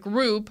on that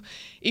group.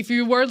 If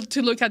you were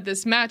to look at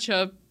this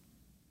matchup,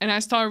 and I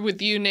start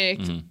with you,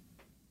 Nick,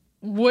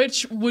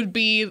 which would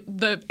be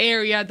the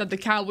area that the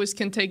Cowboys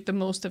can take the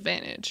most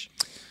advantage?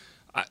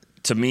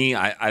 to me,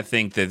 I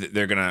think that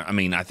they're gonna. I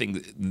mean, I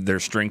think their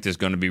strength is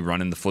going to be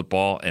running the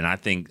football, and I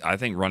think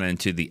running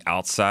into the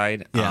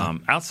outside,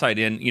 outside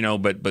in.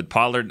 But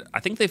Pollard, I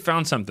think they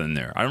found something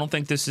there. I don't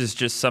think this is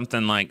just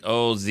something like,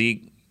 oh,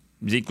 Zeke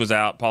was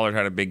out, Pollard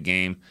had a big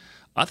game.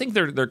 I think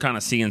they're kind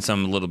of seeing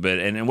some a little bit,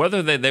 and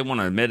whether they want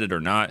to admit it or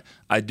not,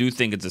 I do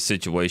think it's a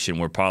situation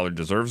where Pollard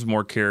deserves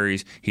more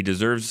carries. He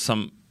deserves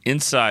some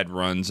inside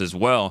runs as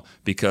well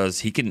because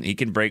he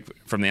can break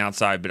from the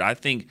outside. But I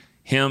think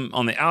him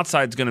on the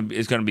outside is going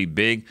to be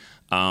big.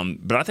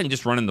 But I think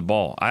just running the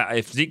ball.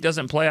 If Zeke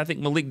doesn't play, I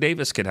think Malik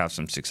Davis could have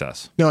some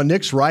success. No,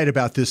 Nick's right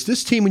about this.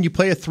 This team, when you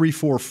play a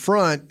 3-4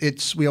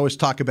 front, we always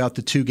talk about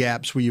the two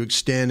gaps where you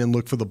extend and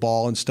look for the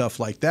ball and stuff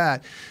like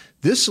that.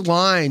 This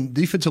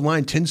defensive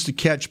line tends to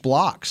catch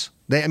blocks.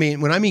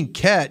 When I mean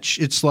catch,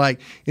 it's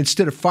like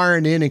instead of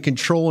firing in and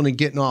controlling and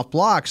getting off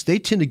blocks, they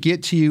tend to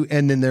get to you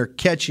and then they're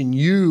catching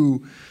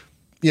you,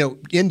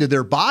 into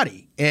their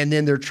body. And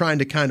then they're trying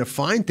to kind of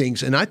find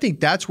things. And I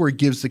think that's where it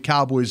gives the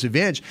Cowboys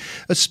advantage,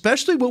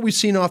 especially what we've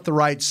seen off the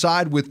right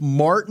side with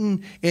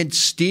Martin and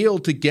Steele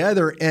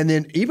together. And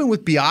then even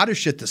with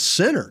Biotish at the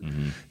center,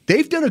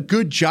 they've done a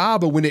good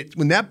job of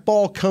when that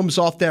ball comes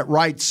off that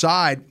right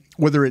side,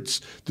 whether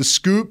it's the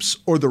scoops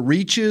or the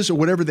reaches or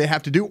whatever they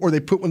have to do, or they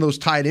put one of those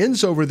tight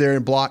ends over there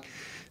and block,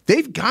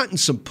 they've gotten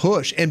some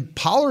push. And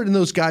Pollard and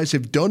those guys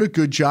have done a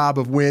good job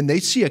of when they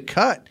see a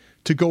cut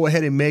to go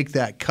ahead and make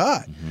that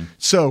cut.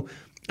 So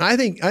I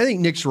think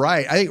Nick's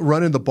right. I think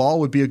running the ball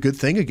would be a good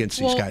thing against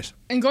these guys.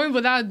 And going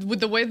with that,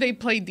 with the way they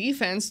play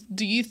defense,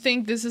 do you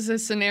think this is a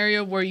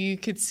scenario where you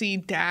could see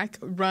Dak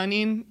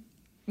running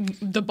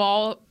the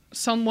ball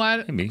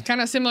somewhat,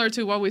 kind of similar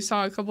to what we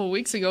saw a couple of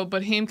weeks ago,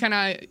 but him kind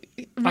of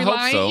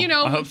relying,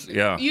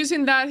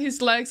 using his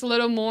legs a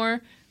little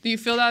more? Do you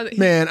feel that?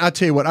 Man, I'll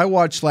tell you what, I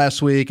watched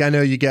last week. I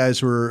know you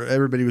guys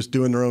everybody was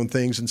doing their own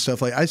things and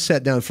stuff. I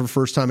sat down for the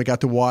first time and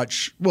got to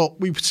watch. Well,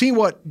 we've seen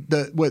what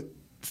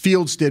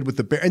Fields did with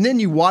the Bears, and then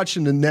you watch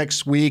him the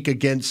next week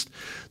against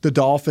the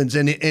Dolphins,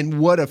 and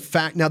what a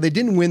fact. Now, they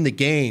didn't win the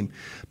game,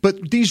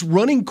 but these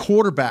running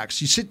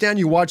quarterbacks, you sit down,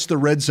 you watch the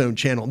Red Zone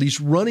channel, these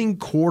running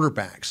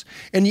quarterbacks,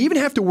 and you even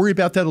have to worry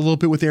about that a little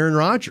bit with Aaron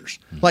Rodgers.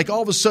 Like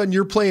all of a sudden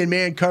you're playing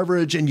man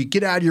coverage and you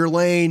get out of your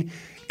lane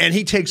and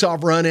he takes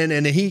off running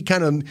and he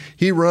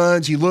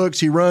runs, he looks,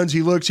 he runs,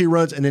 he looks, he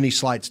runs, and then he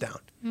slides down,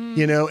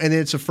 and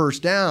it's a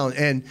first down.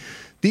 And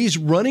these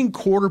running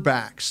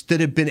quarterbacks that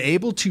have been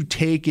able to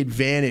take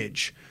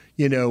advantage,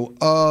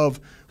 of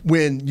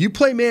when you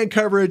play man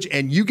coverage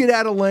and you get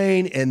out of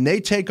lane and they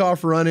take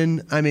off running.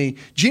 I mean,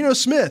 Geno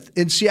Smith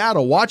in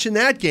Seattle, watching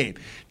that game,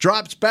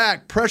 drops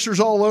back,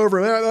 pressure's all over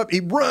him, he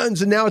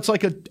runs, and now it's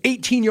like an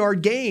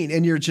 18-yard gain,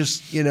 and you're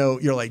just,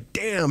 you're like,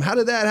 damn, how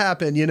did that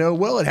happen?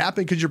 Well, it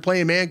happened because you're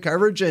playing man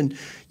coverage and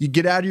you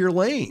get out of your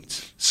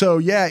lanes. So,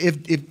 yeah,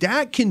 if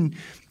Dak can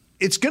 –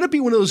 it's going to be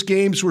one of those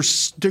games where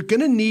they're going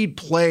to need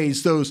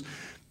plays, those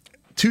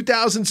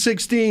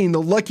 2016,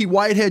 the Lucky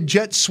Whitehead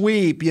jet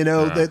sweep,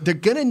 that they're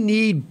going to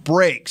need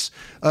breaks.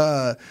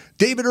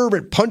 David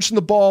Irvin punching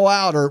the ball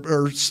out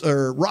or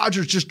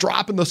Rodgers just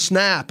dropping the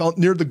snap out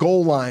near the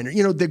goal line.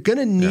 They're going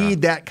to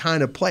need that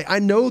kind of play. I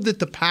know that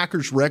the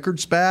Packers'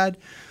 record's bad,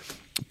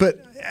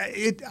 but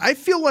I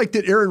feel like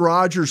that Aaron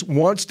Rodgers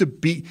wants to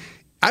beat –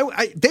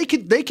 they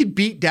could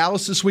beat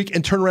Dallas this week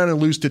and turn around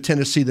and lose to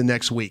Tennessee the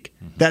next week.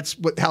 That's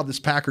how this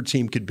Packer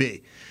team could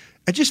be.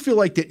 I just feel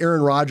like that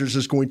Aaron Rodgers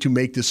is going to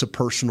make this a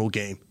personal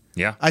game.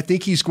 Yeah, I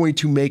think he's going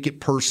to make it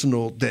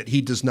personal that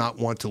he does not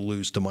want to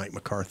lose to Mike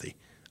McCarthy.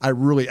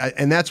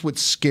 And that's what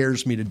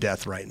scares me to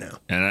death right now.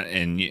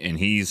 And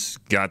he's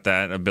got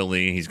that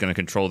ability. He's going to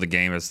control the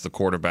game as the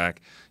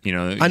quarterback.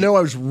 I know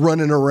I was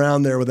running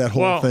around there with that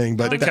whole thing,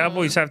 but the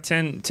Cowboys have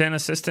 10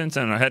 assistants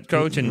and a head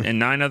coach and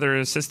 9 other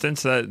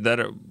assistants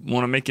that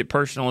want to make it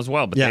personal as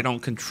well, but they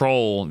don't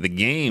control the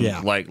game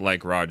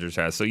like Rodgers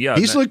has. So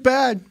he's looked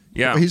bad.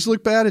 Yeah, he's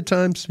looked bad at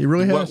times. He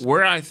really has.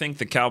 Where I think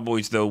the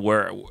Cowboys,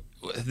 though,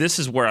 this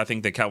is where I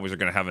think the Cowboys are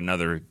going to have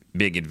another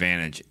big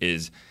advantage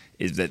is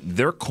that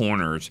their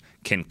corners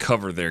can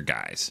cover their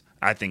guys.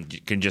 I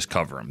think can just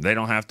cover them. They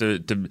don't have to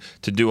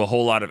do a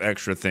whole lot of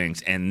extra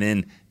things, and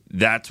then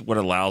that's what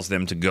allows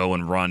them to go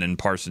and run and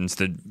Parsons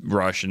to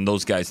rush and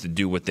those guys to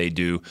do what they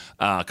do.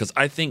 Because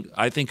I think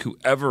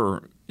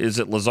whoever is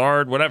it,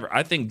 Lazard, whatever,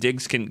 I think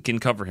Diggs can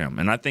cover him,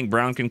 and I think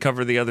Brown can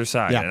cover the other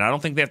side. Yeah. And I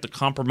don't think they have to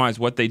compromise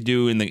what they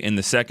do in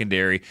the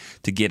secondary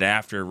to get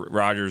after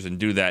Rodgers and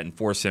do that and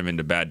force him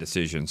into bad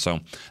decisions. So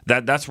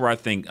that's where I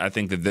think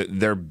that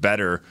they're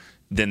better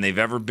than they've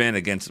ever been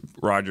against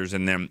Rodgers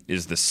and them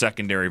is the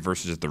secondary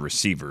versus the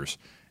receivers.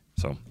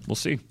 So we'll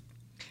see.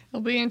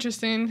 It'll be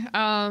interesting.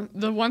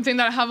 The one thing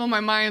that I have on my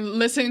mind,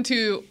 listening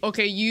to,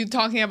 you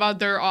talking about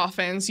their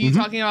offense, you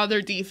talking about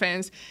their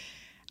defense,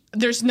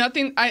 there's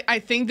nothing, I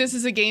think this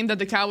is a game that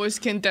the Cowboys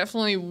can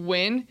definitely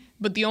win,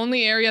 but the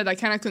only area that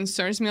kind of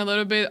concerns me a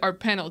little bit are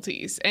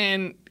penalties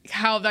and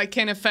how that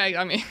can affect,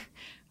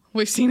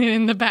 we've seen it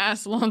in the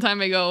past a long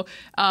time ago,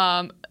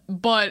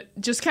 but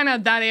just kind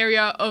of that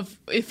area of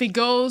if it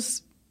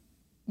goes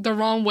the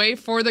wrong way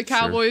for the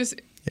Cowboys,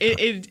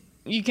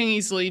 you can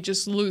easily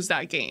just lose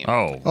that game.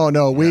 Oh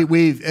no,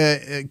 we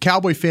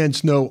Cowboy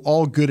fans know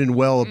all good and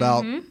well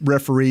about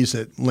referees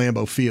at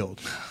Lambeau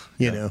Field.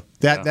 You know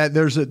that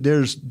there's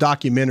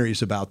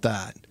documentaries about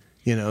that.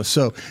 You know,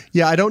 so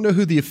yeah, I don't know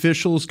who the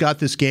officials got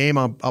this game.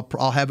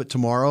 I'll have it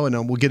tomorrow,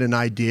 and we'll get an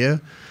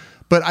idea.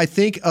 But I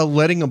think a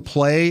letting them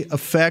play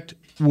effect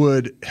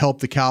would help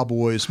the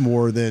Cowboys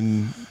more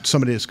than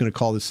somebody that's going to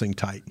call this thing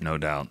tight. No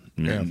doubt.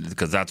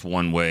 Because that's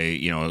one way,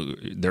 you know,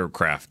 they're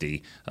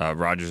crafty.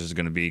 Rodgers is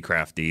going to be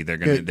crafty.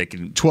 They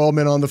can 12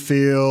 men on the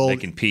field. They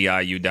can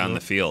PI you down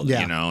the field,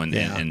 you know,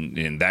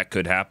 and that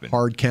could happen.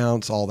 Hard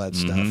counts, all that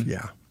stuff.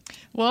 Yeah.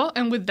 Well,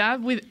 and with that,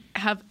 we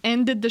have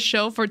ended the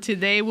show for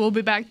today. We'll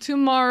be back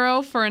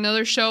tomorrow for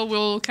another show.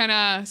 We'll kind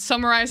of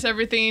summarize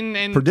everything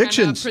and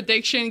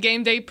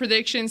game day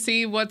prediction,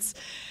 see what's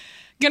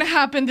going to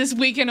happen this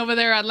weekend over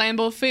there at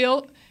Lambeau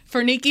Field.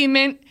 For Nick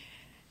Eatman,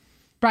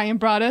 Brian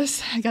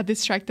Broaddus. I got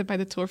distracted by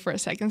the tour for a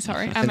second.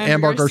 Sorry. And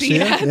Ambar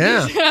Garcia. Yeah.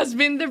 This has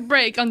been The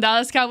Break on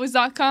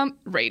DallasCowboys.com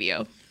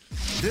radio.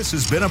 This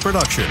has been a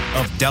production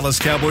of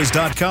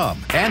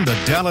DallasCowboys.com and the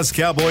Dallas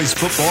Cowboys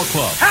Football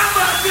Club. How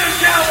about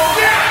this, Cowboys?